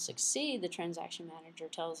operations succeed, the transaction manager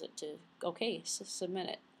tells it to, okay, submit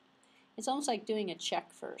it. It's almost like doing a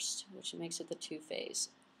check first, which makes it the two-phase.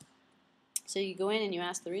 So you go in and you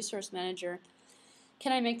ask the resource manager,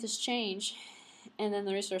 can I make this change? And then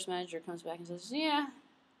the resource manager comes back and says, yeah,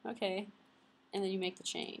 okay. And then you make the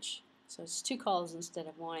change. So it's 2 calls instead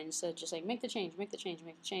of 1. So just like make the change, make the change,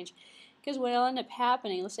 make the change. Because what will end up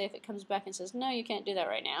happening, let's say if it comes back and says, no, you can't do that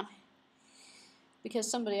right now, because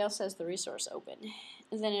somebody else has the resource open,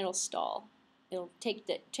 and then it'll stall. It'll take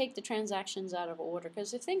the transactions out of order.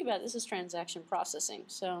 Because if you think about it, this is transaction processing.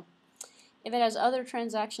 So if it has other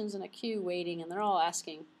transactions in a queue waiting and they're all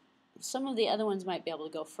asking, some of the other ones might be able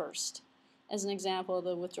to go first. As an example,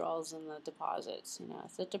 the withdrawals and the deposits.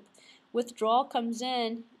 If the withdrawal comes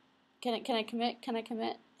in, can I commit? Can I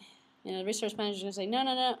commit? The resource manager is going to say, no,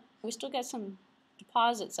 no, no. We still got some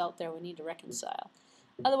deposits out there we need to reconcile.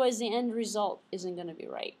 Otherwise, the end result isn't going to be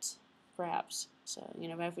right, perhaps. So,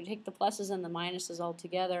 if we take the pluses and the minuses all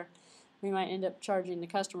together, we might end up charging the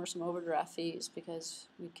customer some overdraft fees because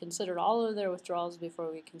we considered all of their withdrawals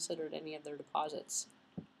before we considered any of their deposits.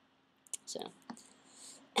 So,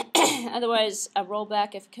 otherwise, a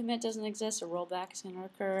rollback, if a commit doesn't exist, a rollback is going to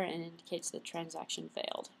occur and indicates the transaction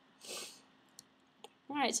failed.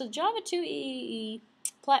 Alright, so Java 2EE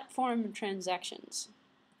platform transactions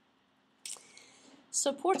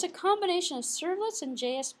supports a combination of servlets and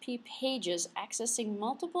JSP pages accessing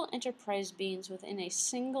multiple enterprise beans within a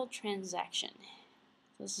single transaction.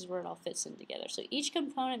 This is where it all fits in together. So each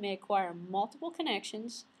component may acquire multiple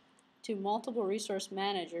connections to multiple resource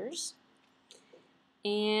managers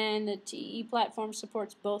And the TEE platform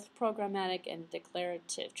supports both programmatic and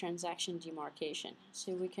declarative transaction demarcation.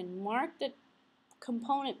 So we can mark the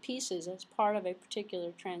component pieces as part of a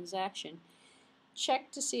particular transaction,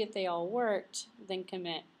 check to see if they all worked, then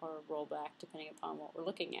commit or roll back depending upon what we're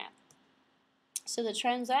looking at. So the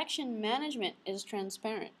transaction management is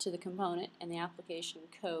transparent to the component and the application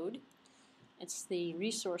code. It's the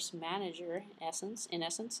resource manager in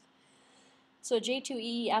essence. So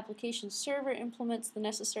J2EE application server implements the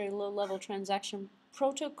necessary low-level transaction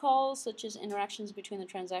protocols, such as interactions between the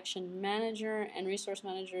transaction manager and resource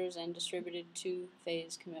managers and distributed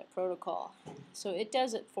two-phase commit protocol. So it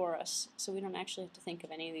does it for us, so we don't actually have to think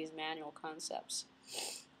of any of these manual concepts.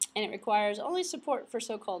 And it requires only support for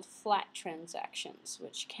so-called flat transactions,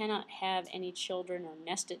 which cannot have any children or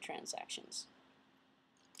nested transactions.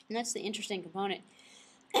 And that's the interesting component.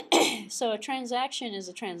 So a transaction is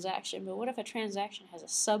a transaction, but what if a transaction has a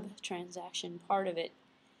sub-transaction part of it?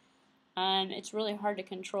 It's really hard to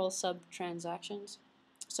control sub-transactions.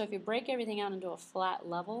 So if you break everything out into a flat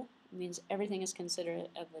level, it means everything is considered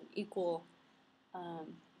of an equal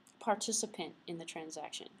participant in the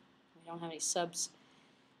transaction. We don't have any subs,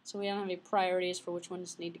 so we don't have any priorities for which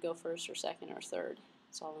ones need to go first or second or third.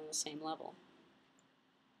 It's all on the same level.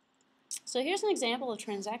 So here's an example of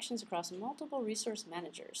transactions across multiple resource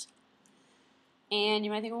managers. And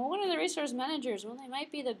you might think, well, what are the resource managers? Well, they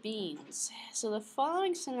might be the beans. So the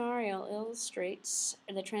following scenario illustrates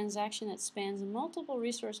the transaction that spans multiple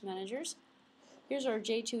resource managers. Here's our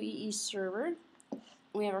J2EE server.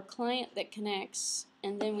 We have our client that connects,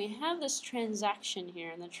 and then we have this transaction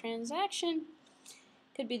here. And the transaction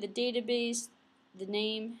could be the database, the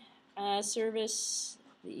name, service,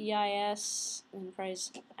 the EIS,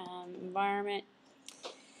 enterprise environment.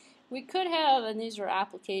 We could have, and these are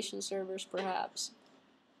application servers perhaps,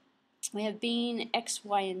 we have bean X,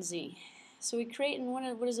 Y, and Z. So we create, and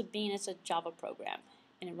what is a bean? It's a Java program,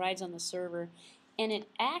 and it rides on the server, and it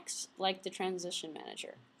acts like the transition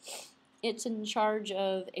manager. It's in charge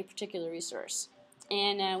of a particular resource.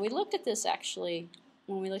 And we looked at this actually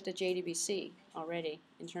when we looked at JDBC already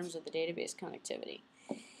in terms of the database connectivity.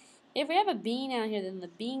 If we have a bean out here, then the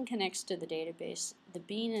bean connects to the database. The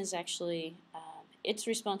bean is actually its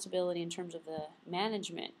responsibility in terms of the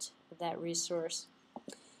management of that resource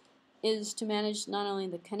is to manage not only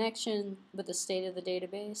the connection, but the state of the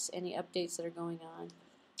database, any updates that are going on.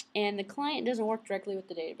 And the client doesn't work directly with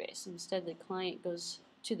the database. Instead, the client goes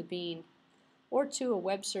to the bean or to a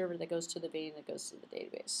web server that goes to the bean that goes to the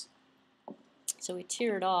database. So we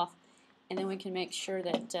tier it off, and then we can make sure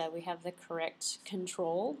that we have the correct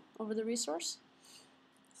control over the resource.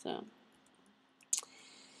 So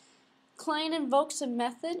client invokes a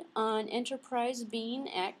method on enterprise bean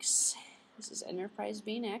X. This is enterprise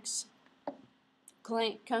bean X.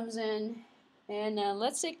 Client comes in, and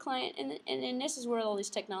let's say client, and this is where all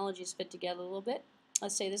these technologies fit together a little bit.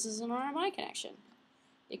 Let's say this is an RMI connection.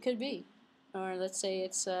 It could be. Or let's say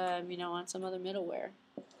it's on some other middleware.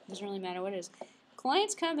 Doesn't really matter what it is.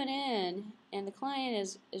 Client's coming in, and the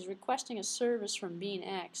client is requesting a service from bean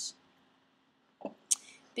X.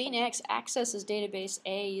 Bean X accesses database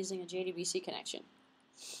A using a JDBC connection.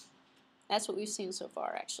 That's what we've seen so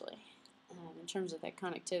far, actually, in terms of that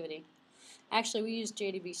connectivity. Actually, we used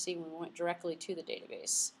JDBC when we went directly to the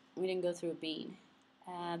database. We didn't go through a bean,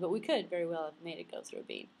 but we could very well have made it go through a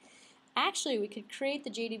bean. Actually, we could create the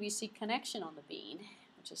JDBC connection on the bean,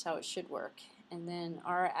 which is how it should work, and then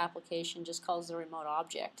our application just calls the remote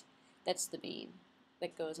object. That's the bean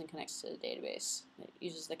that goes and connects to the database. It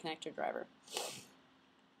uses the connector driver.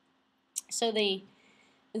 So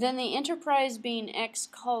then the enterprise bean X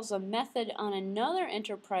calls a method on another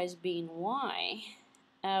enterprise bean Y,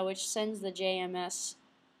 which sends the JMS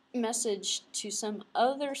message to some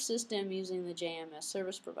other system using the JMS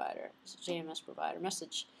service provider. JMS provider,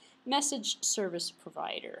 message service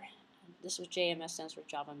provider. This was JMS, stands for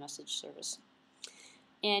Java Message Service.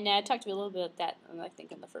 And I talked to you a little bit about that, I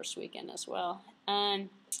think, in the first weekend as well. And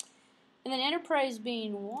then enterprise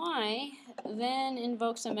bean Y then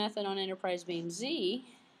invokes a method on enterprise bean Z,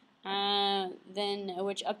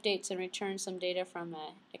 which updates and returns some data from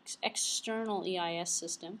an external EIS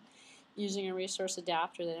system using a resource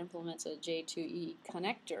adapter that implements a J2EE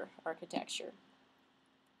connector architecture.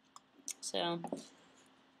 So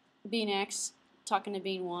bean X talking to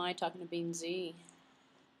bean Y, talking to bean Z,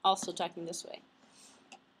 also talking this way.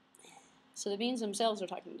 So the beans themselves are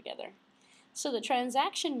talking together. So the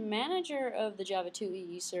transaction manager of the Java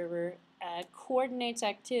 2EE server coordinates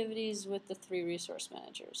activities with the three resource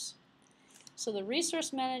managers. So the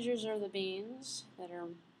resource managers are the beans that are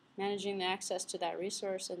managing the access to that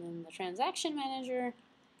resource, and then the transaction manager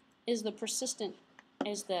is the persistent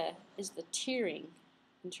is the tiering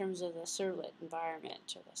in terms of the servlet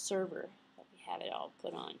environment or the server that we have it all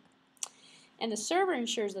put on. And the server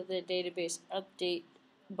ensures that the database update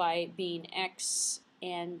by being X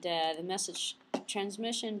and the message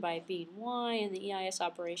transmission by being Y and the EIS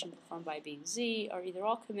operation performed by being Z are either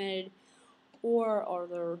all committed or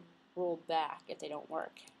they're rolled back if they don't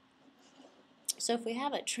work. So if we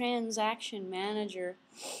have a transaction manager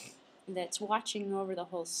that's watching over the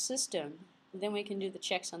whole system, then we can do the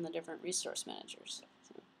checks on the different resource managers.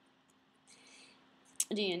 So,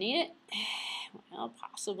 do you need it? Well,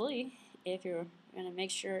 possibly. If you're going to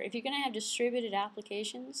make sure, if you're going to have distributed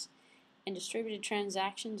applications and distributed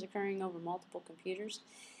transactions occurring over multiple computers,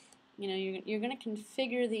 you know, you're going to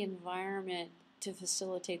configure the environment to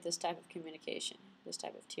facilitate this type of communication, this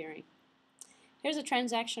type of tiering. Here's a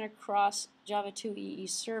transaction across J2EE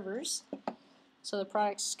servers. So the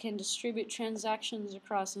products can distribute transactions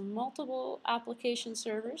across multiple application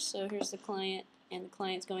servers. So here's the client, and the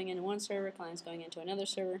client's going into one server, client's going into another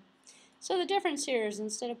server. So the difference here is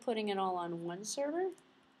instead of putting it all on one server,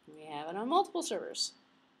 we have it on multiple servers.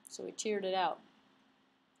 So we tiered it out,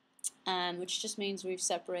 which just means we've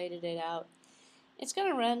separated it out. It's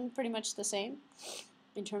going to run pretty much the same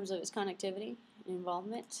in terms of its connectivity and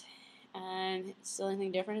involvement. It's the only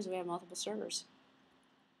thing different is we have multiple servers.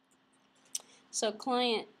 So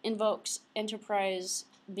client invokes enterprise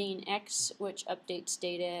being X, which updates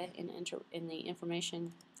data in the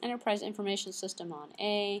enterprise information system on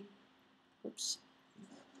A. Oops.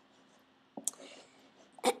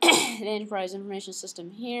 The enterprise information system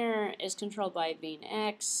here is controlled by being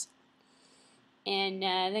X, and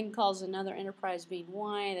then calls another enterprise being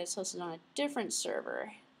Y that's hosted on a different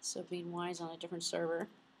server. So being Y is on a different server.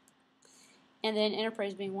 And then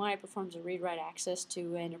enterprise being Y performs a read-write access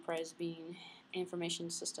to enterprise being information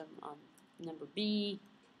system on number B.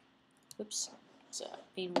 Oops. So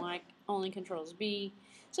being Y only controls B.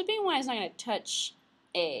 So being Y is not going to touch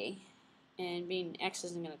A, and being X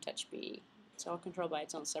isn't going to touch B. It's all controlled by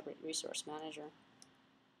its own separate resource manager.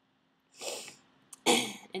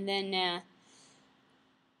 And then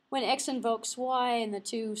when X invokes Y and the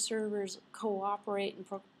two servers cooperate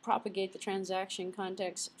and propagate the transaction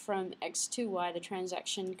context from X to Y, the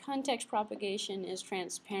transaction context propagation is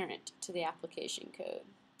transparent to the application code.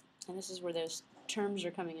 And this is where those terms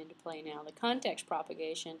are coming into play now. The context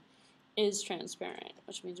propagation is transparent,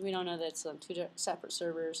 which means we don't know that it's on two separate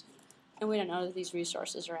servers, and we don't know that these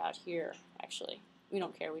resources are out here, actually. We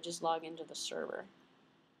don't care, we just log into the server.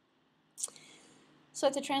 So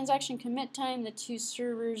at the transaction commit time, the two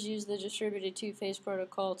servers use the distributed two-phase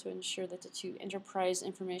protocol to ensure that the two enterprise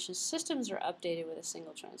information systems are updated with a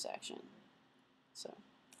single transaction. So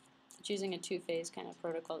it's using a two-phase kind of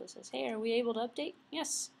protocol that says, hey, are we able to update?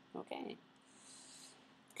 Yes. Okay.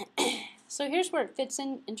 So here's where it fits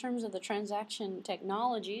in terms of the transaction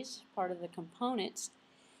technologies, part of the components.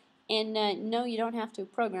 And no, you don't have to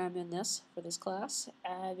program in this for this class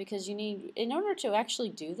because you need, in order to actually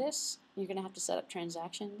do this, you're going to have to set up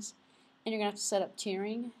transactions and you're going to have to set up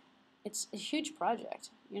tiering. It's a huge project.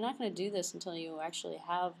 You're not going to do this until you actually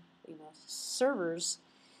have, you know, servers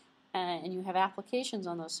and you have applications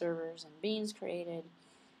on those servers and beans created,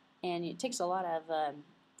 and it takes a lot of.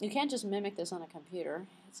 You can't just mimic this on a computer.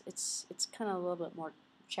 It's kind of a little bit more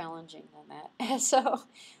challenging than that. So,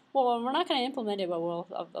 well, we're not going to implement it, but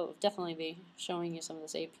I'll definitely be showing you some of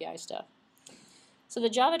this API stuff. So the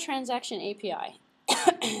Java Transaction API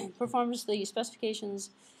performs the specifications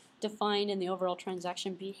defined in the overall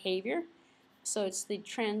transaction behavior. So it's the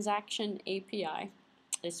Transaction API.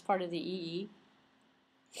 It's part of the EE,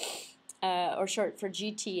 or short for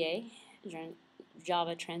GTA,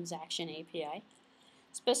 Java Transaction API.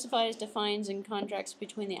 Specifies, defines, and contracts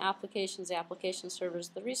between the application servers,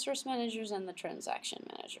 the resource managers, and the transaction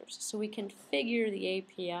managers. So we configure the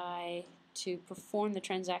API to perform the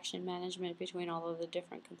transaction management between all of the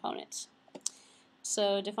different components.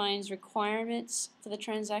 So it defines requirements for the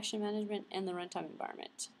transaction management and the runtime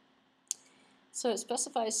environment. So it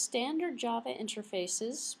specifies standard Java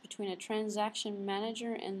interfaces between a transaction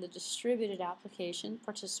manager and the distributed application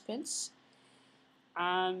participants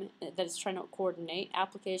that it's trying to coordinate: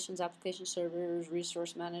 applications, application servers,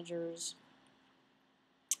 resource managers.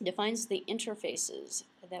 Defines the interfaces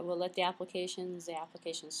that will let the applications, the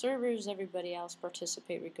application servers, everybody else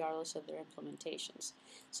participate regardless of their implementations.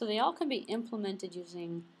 So they all can be implemented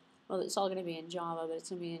using, well, it's all going to be in Java, but it's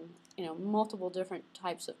going to be in, you know, multiple different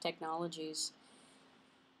types of technologies.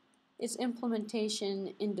 It's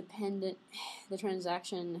implementation independent. The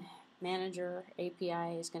transaction manager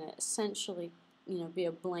API is going to essentially, you know, be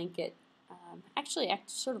a blanket, actually act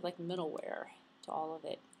sort of like middleware to all of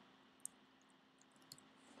it.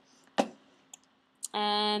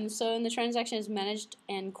 So the transaction is managed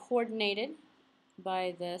and coordinated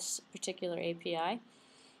by this particular API,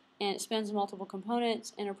 and it spans multiple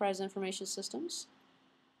components, enterprise information systems,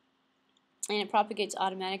 and it propagates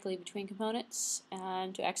automatically between components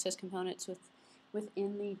to access components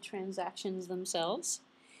within the transactions themselves.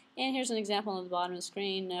 And here's an example on the bottom of the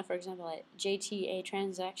screen. For example, a J2EE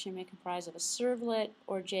transaction may comprise of a servlet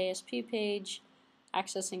or JSP page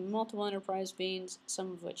accessing multiple enterprise beans,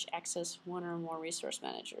 some of which access one or more resource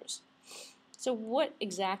managers. So what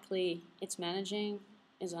exactly it's managing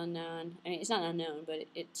is unknown. I mean, it's not unknown, but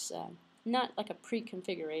it's not like a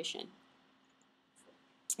pre-configuration.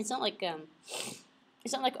 It's not like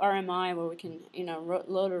RMI where we can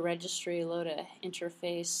load a registry, load a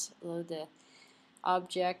interface, load the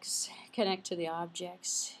objects, connect to the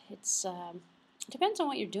objects. It depends on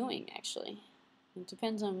what you're doing actually. It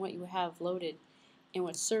depends on what you have loaded and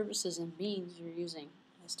what services and beans you're using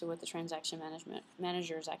as to what the transaction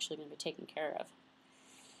manager is actually going to be taking care of.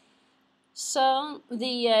 So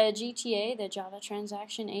the GTA, the Java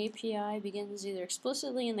Transaction API, begins either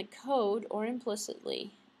explicitly in the code or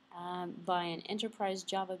implicitly by an enterprise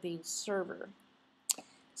Java Bean server.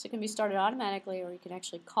 So it can be started automatically, or you can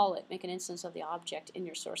actually call it, make an instance of the object in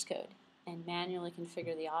your source code, and manually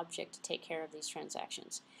configure the object to take care of these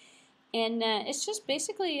transactions. And it's just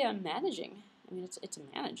basically managing. I mean, it's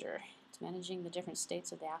a manager. It's managing the different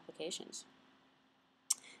states of the applications.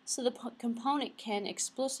 So the component can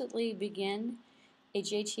explicitly begin a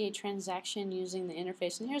JTA transaction using the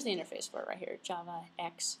interface, and here's the interface for it right here, Java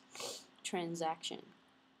X transaction.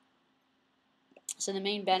 So the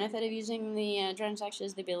main benefit of using the transaction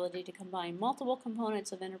is the ability to combine multiple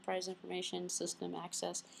components of enterprise information system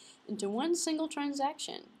access into one single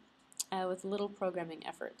transaction with little programming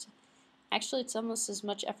effort. Actually, it's almost as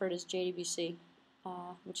much effort as JDBC,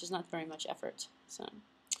 which is not very much effort. So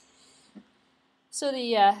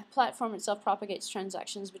the platform itself propagates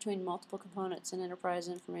transactions between multiple components and enterprise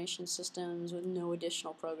information systems with no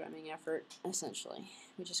additional programming effort, essentially.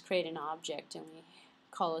 We just create an object and we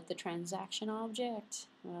call it the transaction object.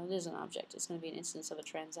 Well, it is an object. It's going to be an instance of a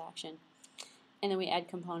transaction. And then we add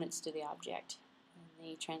components to the object, and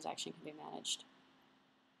the transaction can be managed.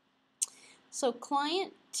 So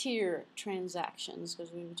client tier transactions,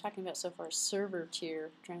 because we were talking about so far server tier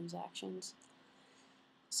transactions.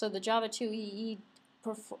 So the J2EE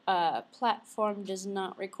platform does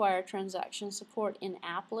not require transaction support in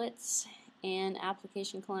applets and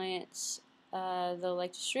application clients. Though,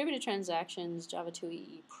 like distributed transactions,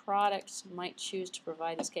 J2EE products might choose to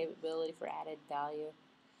provide this capability for added value.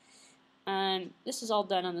 This is all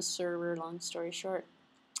done on the server, long story short.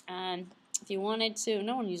 If you wanted to,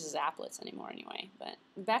 no one uses applets anymore anyway, but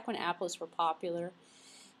back when applets were popular,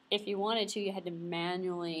 if you wanted to, you had to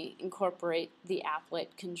manually incorporate the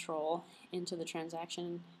applet control into the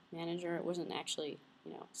transaction manager. It wasn't actually,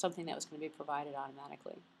 something that was going to be provided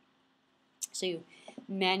automatically. So you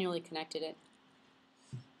manually connected it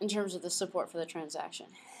in terms of the support for the transaction.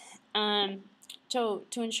 To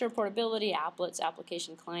ensure portability, applets,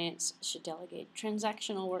 application clients should delegate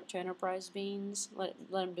transactional work to enterprise beans. Let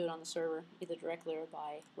them do it on the server, either directly or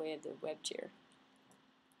by way of the web tier.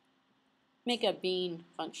 Make a bean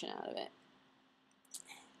function out of it.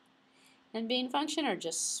 And bean function are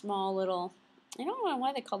just small little, I don't know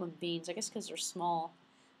why they call them beans. I guess because they're small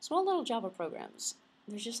little Java programs.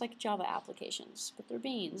 They're just like Java applications, but they're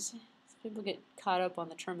beans. People get caught up on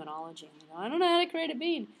the terminology. I don't know how to create a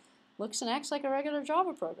bean. Looks and acts like a regular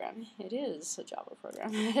Java program. It is a Java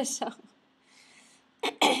program. So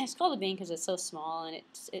it's called a bean because it's so small and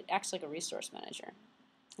it acts like a resource manager.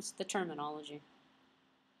 It's the terminology.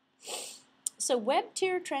 So web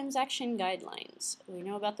tier transaction guidelines. We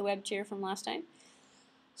know about the web tier from last time.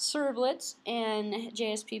 Servlets and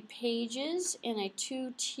JSP pages in a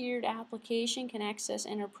two-tiered application can access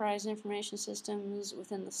enterprise information systems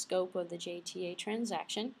within the scope of the JTA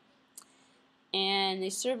transaction. And the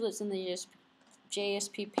servlets and the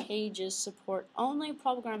JSP pages support only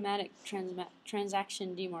programmatic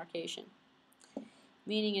transaction demarcation,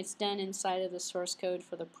 meaning it's done inside of the source code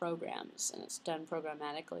for the programs, and it's done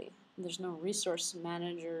programmatically. There's no resource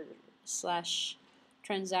manager /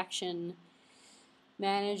 transaction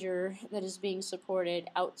manager that is being supported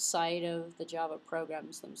outside of the Java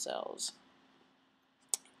programs themselves.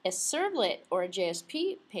 A servlet or a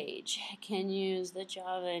JSP page can use the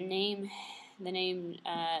Java name,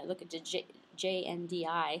 look at the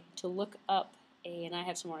JNDI to look up and I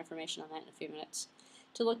have some more information on that in a few minutes,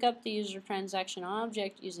 to look up the user transaction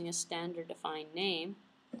object using a standard defined name,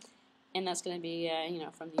 and that's going to be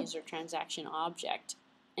from the user transaction object,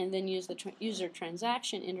 and then use the user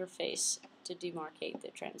transaction interface to demarcate the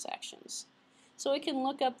transactions. So we can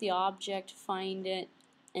look up the object, find it,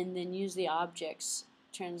 and then use the object's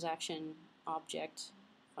transaction object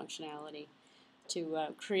functionality to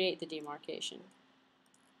create the demarcation.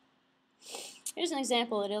 Here's an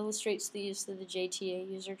example that illustrates the use of the J2EE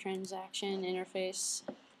user transaction interface.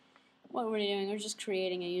 What we're doing, we're just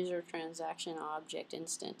creating a user transaction object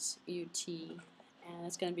instance, UT, and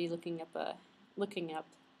it's going to be looking up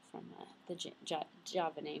from the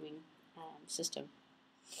Java naming system.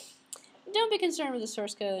 Don't be concerned with the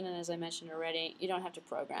source code, and as I mentioned already, you don't have to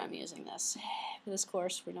program using this. For this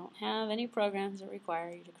course, we don't have any programs that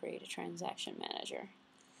require you to create a transaction manager.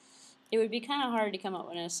 It would be kind of hard to come up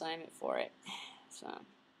with an assignment for it. So,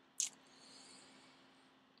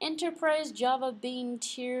 Enterprise Java Bean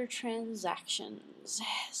Tier Transactions.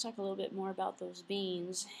 Let's talk a little bit more about those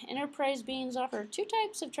beans. Enterprise beans offer two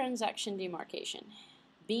types of transaction demarcation: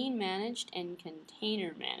 bean managed and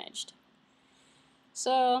container managed.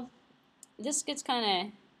 So this gets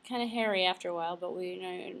kind of hairy after a while, but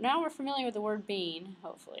now we're familiar with the word bean.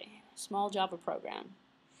 Hopefully, small Java program.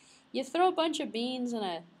 You throw a bunch of beans in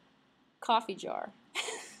a coffee jar,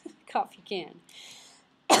 coffee can,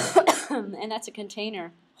 and that's a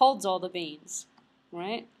container. Holds all the beans,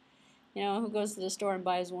 right? You know, who goes to the store and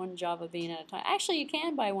buys one Java bean at a time? Actually, you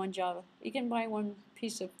can buy one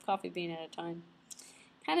piece of coffee bean at a time.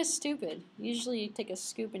 Kind of stupid. Usually you take a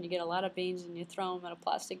scoop and you get a lot of beans and you throw them in a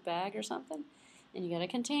plastic bag or something, and you get a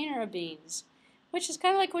container of beans, which is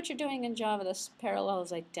kind of like what you're doing in Java. This parallel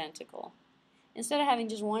is identical. Instead of having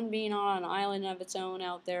just one bean on an island of its own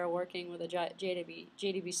out there working with a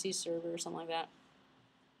JDBC server or something like that,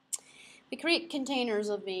 we create containers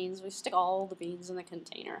of beans. We stick all the beans in the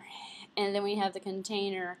container. And then we have the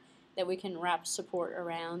container that we can wrap support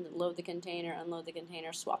around, load the container, unload the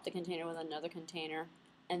container, swap the container with another container,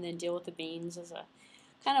 and then deal with the beans as a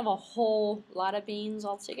kind of a whole lot of beans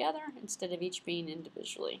all together instead of each bean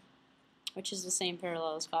individually, which is the same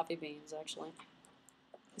parallel as coffee beans, actually.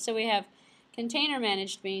 So we have container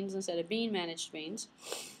managed beans instead of bean managed beans.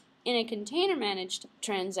 In a container managed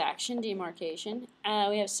transaction demarcation,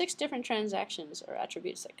 we have 6 different transactions or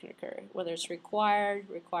attributes that can occur, whether it's required,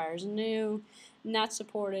 requires new, not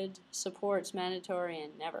supported, supports, mandatory,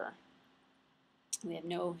 and never. We have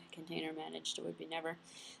no container managed, it would be never.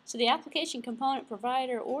 So the application component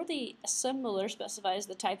provider or the assembler specifies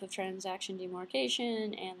the type of transaction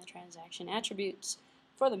demarcation and the transaction attributes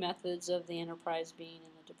for the methods of the enterprise bean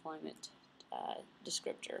and the deployment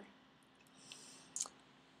descriptor.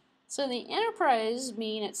 So the enterprise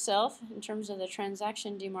bean itself, in terms of the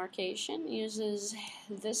transaction demarcation, uses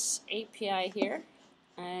this API here,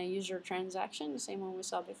 user transaction, the same one we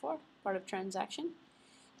saw before, part of transaction,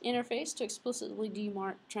 interface to explicitly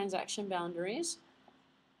demark transaction boundaries.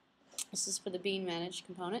 This is for the bean managed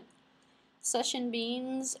component. Session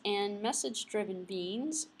beans and message driven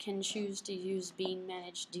beans can choose to use bean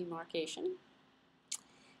managed demarcation.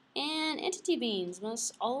 And entity beans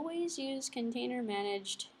must always use container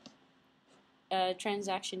managed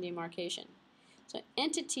transaction demarcation. So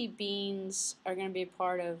entity beans are going to be a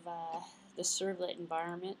part of the Servlet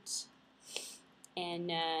environment,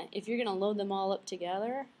 and if you're going to load them all up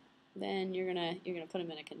together, then you're gonna put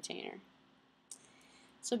them in a container.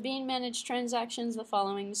 So bean managed transactions, the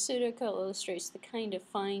following pseudocode illustrates the kind of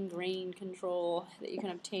fine-grained control that you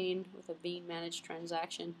can obtain with a bean managed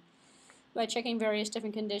transaction. By checking various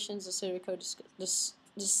different conditions, the pseudocode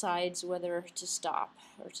decides whether to stop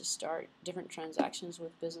or to start different transactions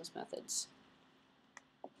with business methods.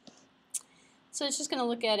 So it's just going to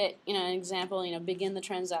look at it, an example, begin the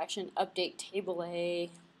transaction, update table A.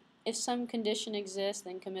 If some condition exists,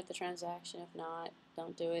 then commit the transaction. If not,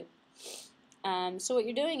 don't do it. So what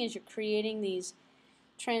you're doing is you're creating these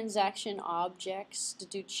transaction objects to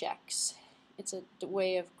do checks. It's a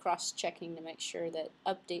way of cross-checking to make sure that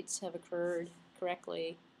updates have occurred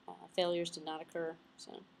correctly, failures did not occur.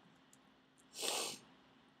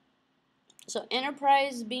 So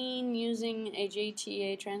enterprise bean using a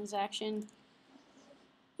J2EE transaction.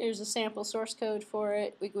 Here's a sample source code for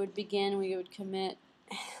it. We would begin, we would commit,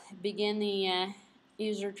 begin the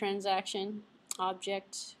user transaction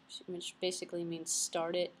object, which basically means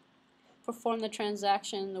start it, perform the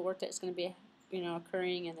transaction, the work that's going to be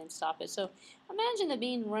occurring, and then stop it. So imagine the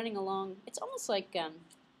bean running along. It's almost like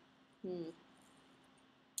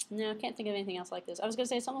no, I can't think of anything else like this. I was going to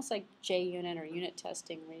say it's almost like JUnit or unit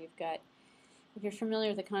testing, where you've got, if you're familiar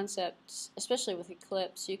with the concepts, especially with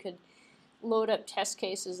Eclipse, you could load up test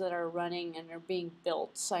cases that are running and are being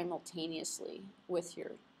built simultaneously with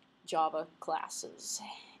your Java classes.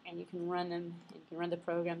 And you can run them, and you can run the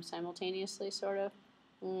program simultaneously, sort of,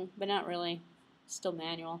 but not really. Still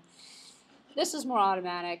manual. This is more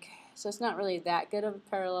automatic. So it's not really that good of a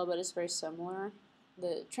parallel, but it's very similar.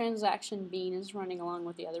 The transaction bean is running along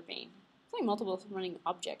with the other bean. It's like multiple running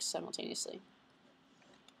objects simultaneously.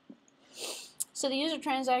 So the user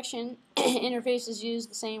transaction interface is used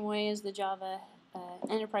the same way as the Java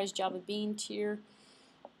Enterprise Java Bean tier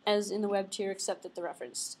as in the web tier, except that the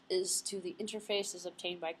reference is to the interface is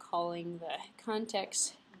obtained by calling the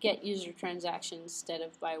context get user transaction instead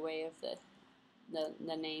of by way of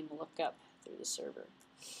the name lookup through the server.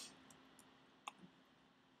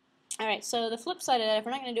 Alright, so the flip side of that, if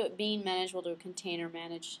we're not going to do it bean managed, we'll do a container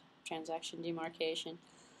managed transaction demarcation.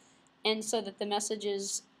 And so that the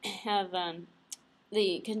messages have,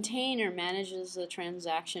 the container manages the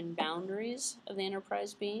transaction boundaries of the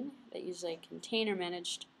enterprise bean. That uses a container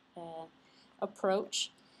managed approach.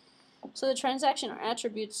 So the transaction or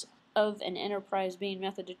attributes of an enterprise bean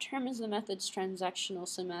method determines the method's transactional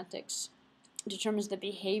semantics, determines the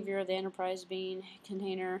behavior of the enterprise bean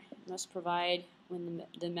container must provide when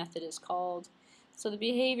the method is called. So the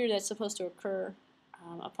behavior that's supposed to occur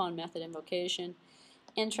upon method invocation,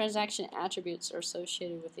 and transaction attributes are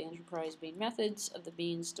associated with the enterprise bean methods of the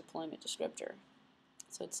bean's deployment descriptor.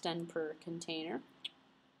 So it's done per container.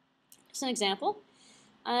 As an example,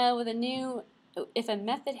 with a new, if a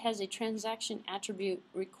method has a transaction attribute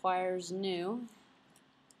requires new,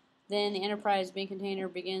 then the enterprise bean container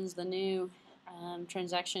begins the new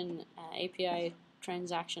transaction API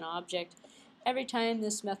transaction object every time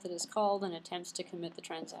this method is called and attempts to commit the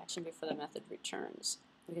transaction before the method returns,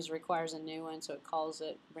 because it requires a new one, so it calls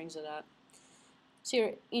it, brings it up.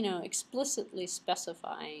 So you're explicitly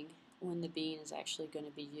specifying when the bean is actually going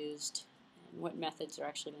to be used and what methods are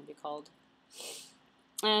actually going to be called.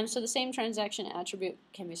 So the same transaction attribute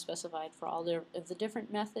can be specified for all of the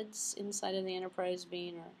different methods inside of the enterprise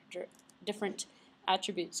bean, or different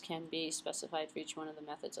attributes can be specified for each one of the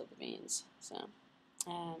methods of the beans. So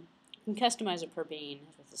you can customize it per bean,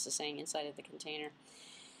 is what this is saying, inside of the container.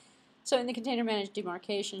 So in the container managed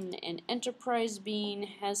demarcation, an enterprise bean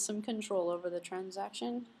has some control over the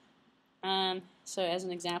transaction. So as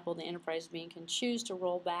an example, the enterprise bean can choose to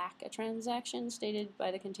roll back a transaction stated by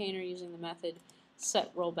the container using the method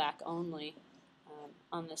set rollback only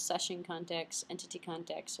on the session context, entity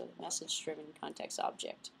context, or the message-driven context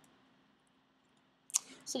object.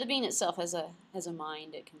 So the bean itself has a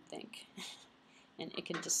mind, it can think, and it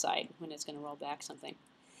can decide when it's going to roll back something.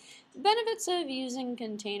 Benefits of using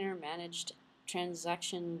container managed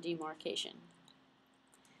transaction demarcation.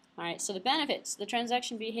 Alright, so the benefits. The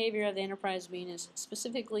transaction behavior of the enterprise bean is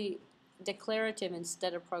specifically declarative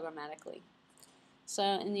instead of programmatically. So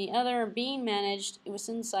in the other bean managed, it was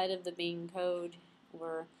inside of the bean code.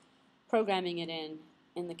 We're programming it in.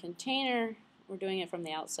 In the container, we're doing it from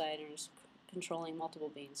the outside and just controlling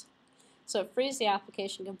multiple beans. So it frees the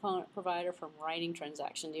application component provider from writing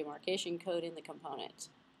transaction demarcation code in the component.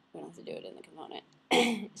 We don't have to do it in the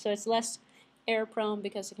component. So it's less error prone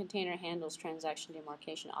because the container handles transaction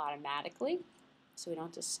demarcation automatically. So we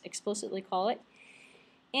don't have to explicitly call it.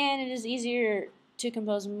 And it is easier to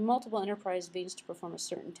compose multiple enterprise beans to perform a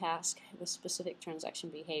certain task with specific transaction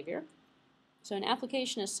behavior. So an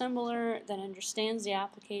application assembler that understands the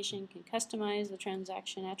application can customize the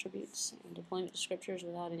transaction attributes and deployment descriptors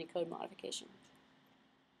without any code modification.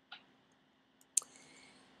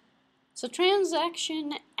 So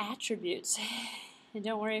transaction attributes. And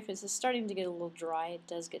don't worry if it's starting to get a little dry, it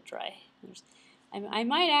does get dry. I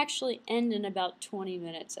might actually end in about 20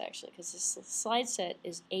 minutes actually, because this slide set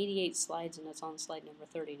is 88 slides and it's on slide number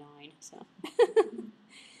 39. So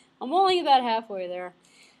I'm only about halfway there.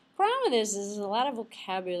 Problem with this is a lot of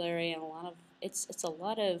vocabulary and a lot of it's a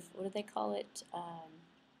lot of, what do they call it?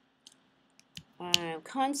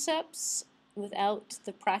 Concepts without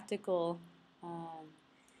the practical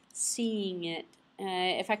seeing it.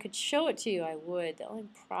 If I could show it to you, I would. The only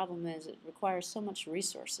problem is it requires so much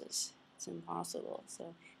resources. It's impossible.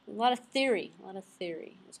 So a lot of theory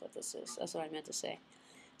is what this is. That's what I meant to say.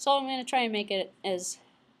 So I'm going to try and make it as,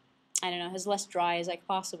 I don't know, as less dry as I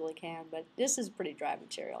possibly can. But this is pretty dry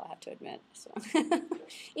material, I have to admit. So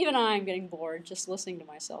even I'm getting bored just listening to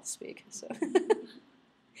myself speak. So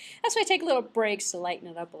that's why I take little breaks to lighten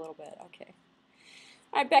it up a little bit. Okay.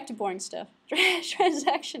 Alright, back to boring stuff.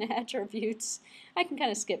 Transaction attributes. I can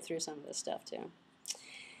kind of skip through some of this stuff too.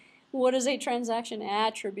 What is a transaction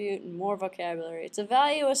attribute? And more vocabulary. It's a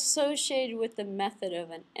value associated with the method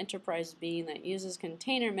of an enterprise bean that uses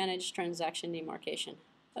container managed transaction demarcation.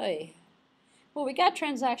 Hey. Well, we got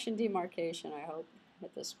transaction demarcation, I hope,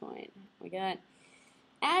 at this point. We got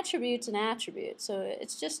attributes and attributes. So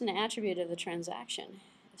it's just an attribute of the transaction.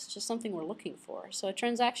 It's just something we're looking for. So a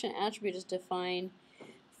transaction attribute is defined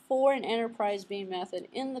for an enterprise bean method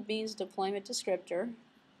in the beans deployment descriptor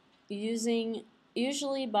using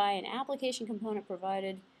usually by an application component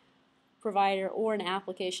provider or an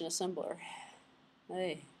application assembler.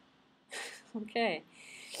 Hey. Okay.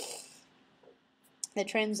 The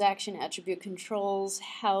transaction attribute controls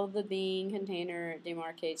how the bean container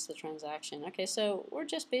demarcates the transaction. Okay, so we're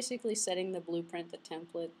just basically setting the blueprint, the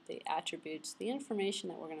template, the attributes, the information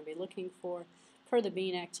that we're going to be looking for per the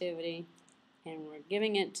bean activity, and we're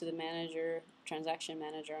giving it to the manager, transaction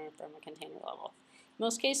manager from a container level. In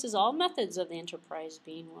most cases, all methods of the enterprise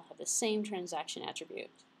bean will have the same transaction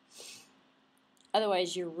attribute.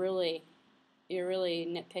 Otherwise, you're really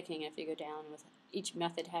nitpicking if you go down with each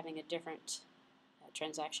method having a different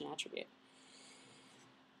transaction attribute.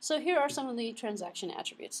 So here are some of the transaction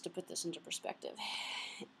attributes to put this into perspective,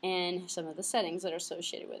 and some of the settings that are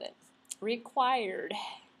associated with it. Required.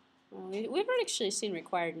 Well, we've actually seen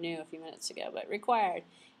required new a few minutes ago, but required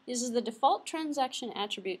uses the default transaction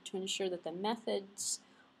attribute to ensure that the methods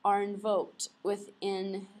are invoked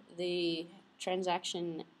within the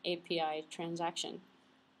transaction API transaction.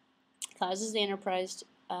 Causes the enterprise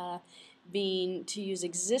bean to use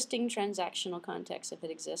existing transactional context if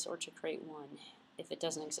it exists, or to create one if it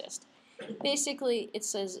doesn't exist. Basically, it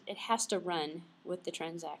says it has to run with the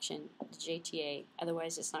transaction, the J2EE,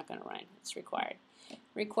 otherwise it's not going to run. It's required.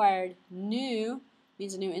 Required new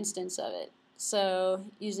means a new instance of it. So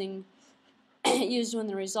used when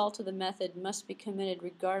the result of the method must be committed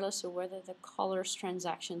regardless of whether the caller's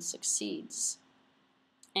transaction succeeds.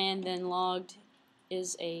 And then logging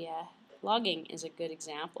is a good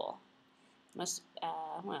example.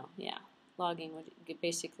 Logging would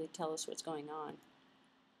basically tell us what's going on.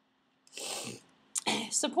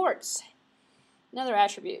 Supports. Another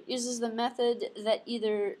attribute uses the method that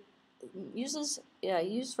used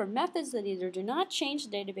for methods that either do not change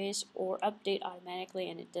the database or update automatically,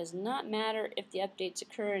 and it does not matter if the updates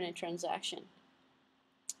occur in a transaction.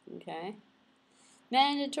 Okay.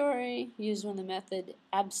 Mandatory, used when the method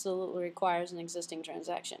absolutely requires an existing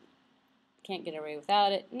transaction. Can't get away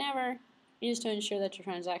without it. Never. Used to ensure that your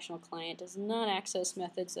transactional client does not access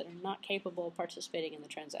methods that are not capable of participating in the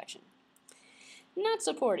transaction. Not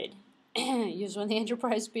supported. Used when the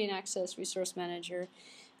enterprise bean access resource manager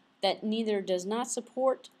that neither does not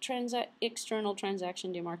support external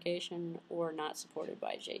transaction demarcation or not supported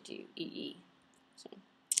by J2EE.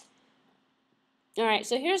 Alright,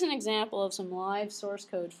 so here's an example of some live source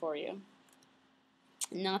code for you.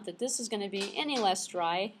 Not that this is going to be any less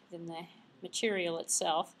dry than the material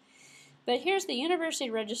itself, but here's the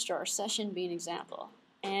University Registrar session bean example.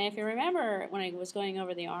 And if you remember when I was going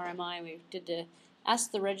over the RMI, we did the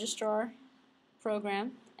Ask the Registrar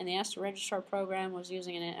program, and the Ask the Registrar program was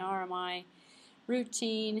using an RMI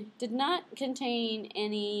routine, did not contain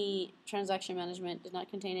any transaction management, did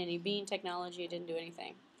not contain any bean technology, didn't do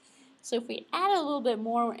anything. So if we add a little bit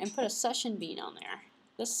more and put a session bean on there,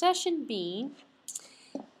 the session bean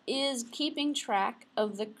is keeping track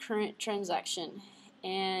of the current transaction,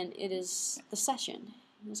 and it is the session.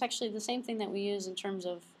 It's actually the same thing that we use in terms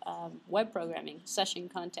of web programming, session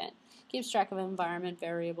content. Keeps track of environment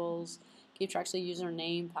variables, keeps track of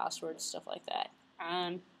username, passwords, stuff like that.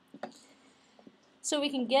 So we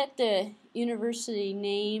can get the university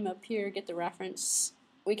name up here, get the reference.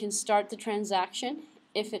 We can start the transaction.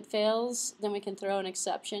 If it fails, then we can throw an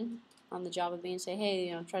exception on the Java bean and say,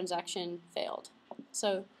 hey, transaction failed.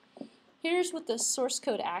 So here's what the source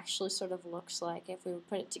code actually sort of looks like if we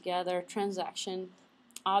put it together. Transaction,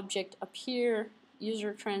 object appear,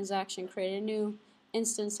 user transaction, create a new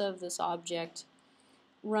instance of this object,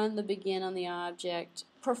 run the begin on the object,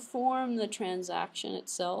 perform the transaction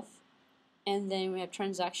itself, and then we have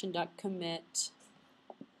transaction.commit,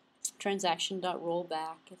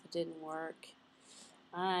 transaction.rollback if it didn't work.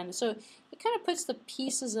 So it kind of puts the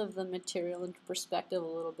pieces of the material into perspective a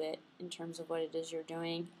little bit in terms of what it is you're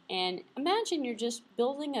doing. And imagine you're just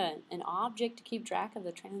building an object to keep track of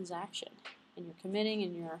the transaction, and you're committing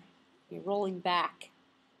and you're rolling back,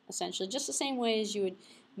 essentially, just the same way as you would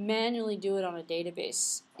manually do it on a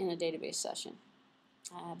database in a database session.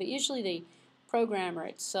 But usually the programmer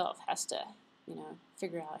itself has to,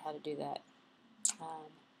 figure out how to do that.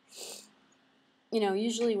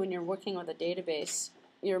 Usually when you're working with a database,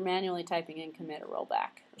 you're manually typing in commit or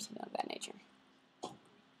rollback or something of that nature.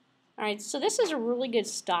 Alright, so this is a really good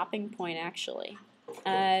stopping point actually,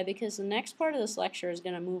 because the next part of this lecture is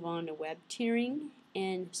going to move on to web tiering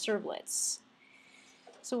and servlets.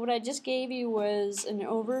 So what I just gave you was an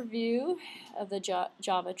overview of the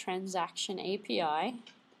Java Transaction API,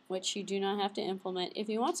 which you do not have to implement. If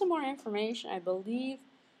you want some more information, I believe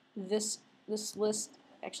this list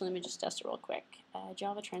Actually, let me just test it real quick.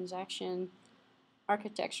 Java transaction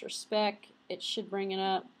architecture spec. It should bring it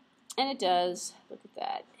up, and it does. Look at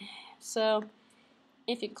that. So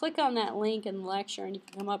if you click on that link in the lecture, and you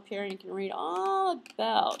can come up here and you can read all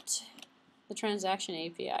about the transaction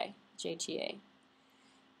API, J2EE,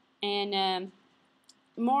 and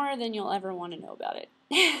more than you'll ever want to know about it.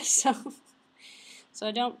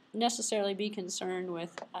 So don't necessarily be concerned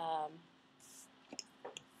with. Let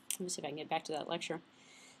me see if I can get back to that lecture.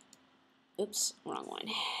 Oops, wrong one.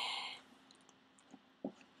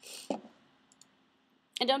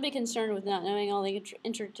 And don't be concerned with not knowing all the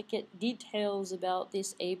intricate details about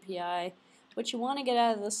this API. What you want to get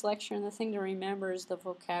out of this lecture, and the thing to remember, is the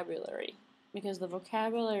vocabulary, because the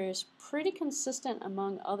vocabulary is pretty consistent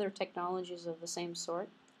among other technologies of the same sort.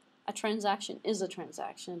 A transaction is a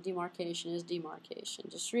transaction, demarcation is demarcation.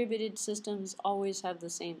 Distributed systems always have the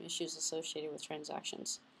same issues associated with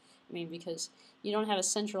transactions. I mean, because you don't have a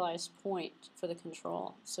centralized point for the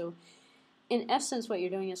control. So in essence, what you're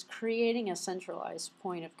doing is creating a centralized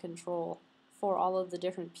point of control for all of the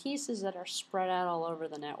different pieces that are spread out all over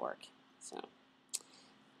the network. So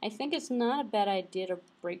I think it's not a bad idea to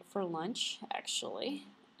break for lunch, actually,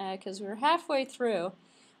 because we're halfway through.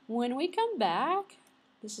 When we come back,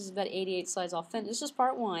 this is about 88 slides. I'll finish. This is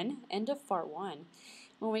part 1, end of part 1.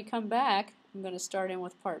 When we come back, I'm going to start in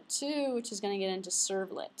with part 2, which is going to get into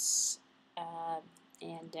servlets.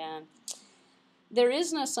 There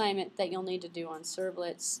is an assignment that you'll need to do on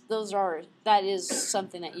servlets. That is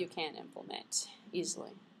something that you can implement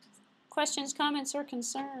easily. Questions, comments, or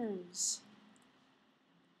concerns?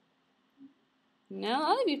 No, a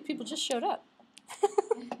lot of you people just showed up.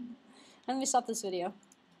 Let me stop this video.